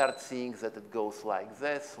 you start seeing that it goes like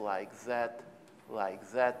this, like that,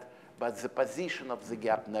 but the position of the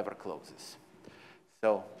gap never closes.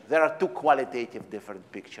 So there are two qualitative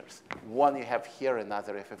different pictures. One you have here,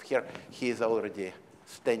 another you have here. He is already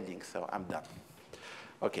standing, so I'm done.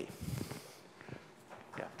 Okay.